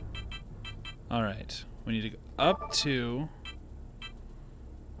 Alright. We need to go up 2,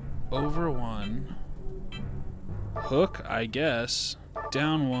 over 1, hook, I guess,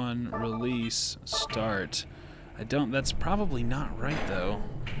 down 1, release, start. That's probably not right, though.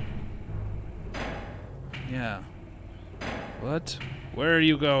 Yeah. What? Where are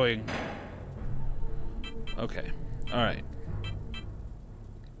you going? Okay. Alright.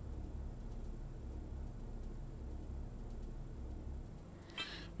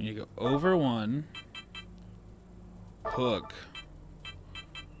 We need to go over 1. Hook.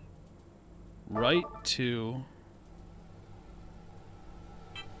 Right 2.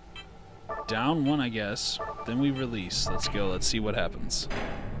 Down 1, I guess. Then we release. Let's go. Let's see what happens.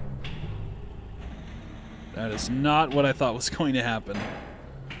 That is not what I thought was going to happen.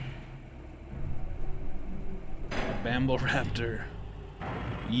 A Bamble Raptor.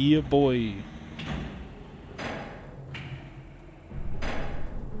 Yeah, boy.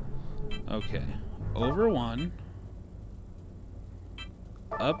 Okay. Over 1.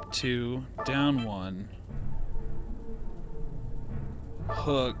 Up 2, down 1,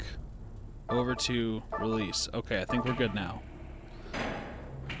 hook, over 2, release. Okay, I think we're good now.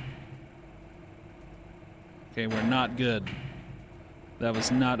 Okay, we're not good. That was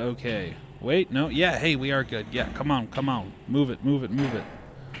not okay. Wait, no. Yeah, hey, we are good. Yeah, come on, come on. Move it, move it, move it.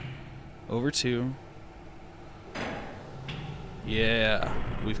 Over 2. Yeah,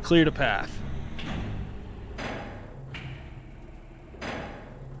 we've cleared a path.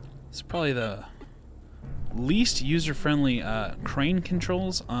 It's probably the least user-friendly crane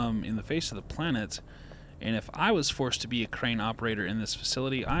controls in the face of the planet. And if I was forced to be a crane operator in this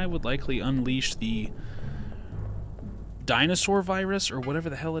facility, I would likely unleash the dinosaur virus or whatever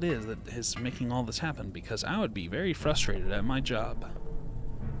the hell it is that is making all this happen, because I would be very frustrated at my job.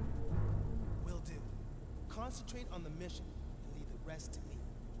 Will do. Concentrate on the mission and leave the rest to me.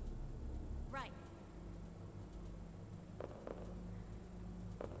 Right.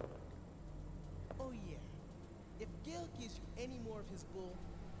 Oh yeah. If Gil gives you any more of his bull,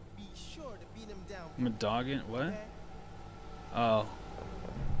 be sure to beat him down. I'm a dog in what? Okay? Oh.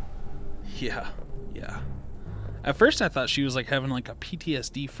 Yeah. Yeah. At first I thought she was like having like a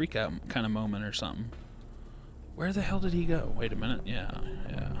PTSD freak out kind of moment or something. Where the hell did he go? Wait a minute. Yeah.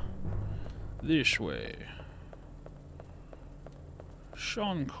 Yeah. This way.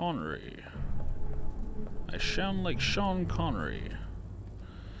 Sean Connery. I sound like Sean Connery.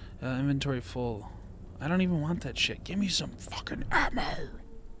 Inventory full. I don't even want that shit. Give me some fucking ammo.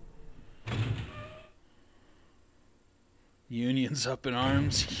 Unions up in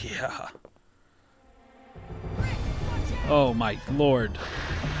arms? Yeah. Oh my lord.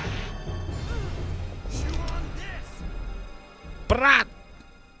 Brat!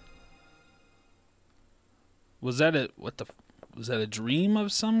 Was that was that a dream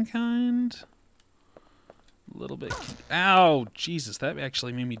of some kind? A little bit. Ow! Jesus, that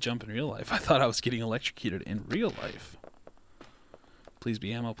actually made me jump in real life. I thought I was getting electrocuted in real life. Please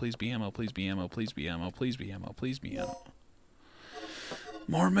be ammo, please be ammo, please be ammo, please be ammo, please be ammo, please be ammo.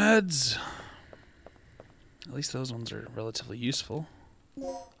 More meds! At least those ones are relatively useful.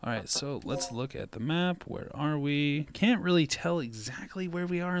 Alright, so let's look at the map. Where are we? Can't really tell exactly where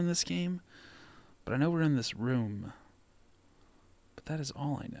we are in this game, but I know we're in this room. But that is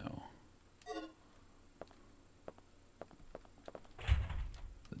all I know.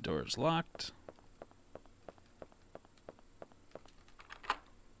 The door is locked.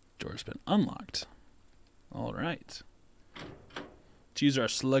 Door's been unlocked. Alright. Let's use our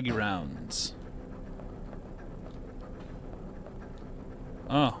sluggy rounds.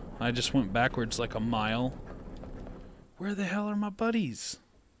 Oh, I just went backwards like a mile. Where the hell are my buddies?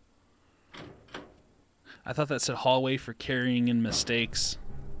 I thought that said hallway for carrying in mistakes.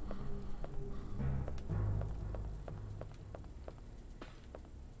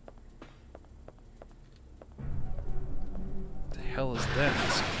 The hell is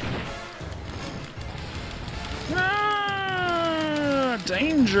that? Ah,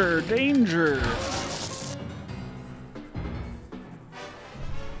 danger, danger.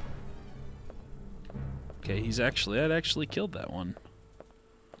 Okay, I'd actually killed that one.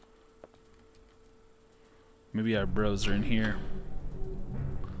 Maybe our bros are in here.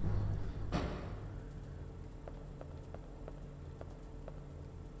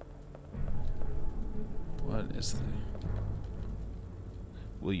 What is the...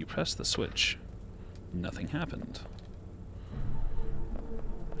 Will you press the switch? Nothing happened.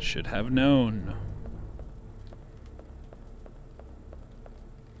 Should have known.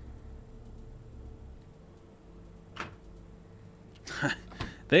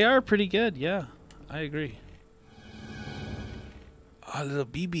 They are pretty good, yeah. I agree. Oh, little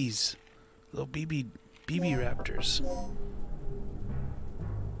BBs. Little BB raptors.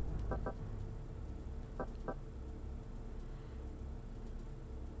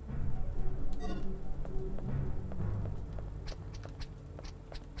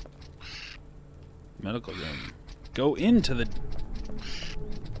 Medical room. Go into the...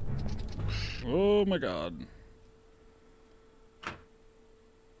 Oh my god.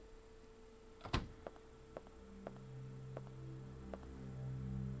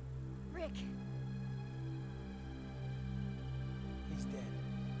 Rick. He's dead.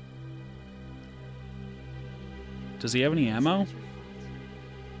 Does he have any ammo?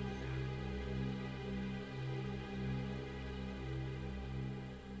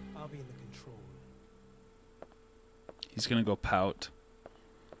 I'll be in the control room. He's gonna go pout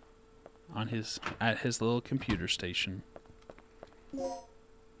on at his little computer station.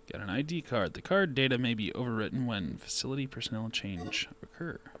 Got an ID card. The card data may be overwritten when facility personnel change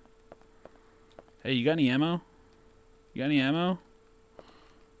occur. Hey, you got any ammo? You got any ammo?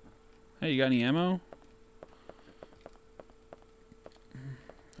 Hey, you got any ammo?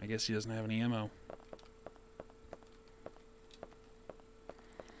 I guess he doesn't have any ammo.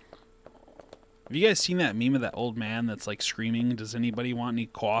 Have you guys seen that meme of that old man that's like screaming, "Does anybody want any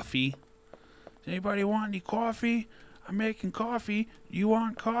coffee?" Does anybody want any coffee? I'm making coffee. You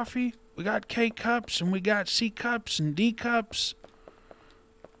want coffee? We got K cups and we got C cups and D cups.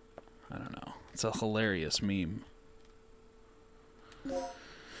 I don't know. It's a hilarious meme.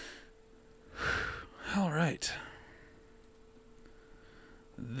 All right.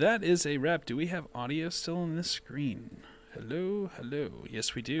 That is a wrap. Do we have audio still on this screen? Hello, hello.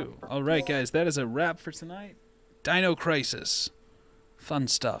 Yes, we do. All right, guys. That is a wrap for tonight. Dinocrisis. Fun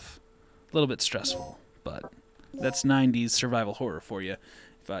stuff. A little bit stressful, but that's 90s survival horror for you.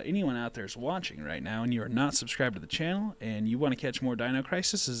 If anyone out there is watching right now and you are not subscribed to the channel and you want to catch more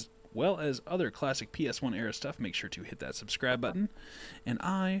Dinocrisis as well as other classic PS1 era stuff, make sure to hit that subscribe button. And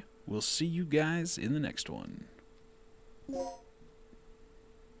I will see you guys in the next one.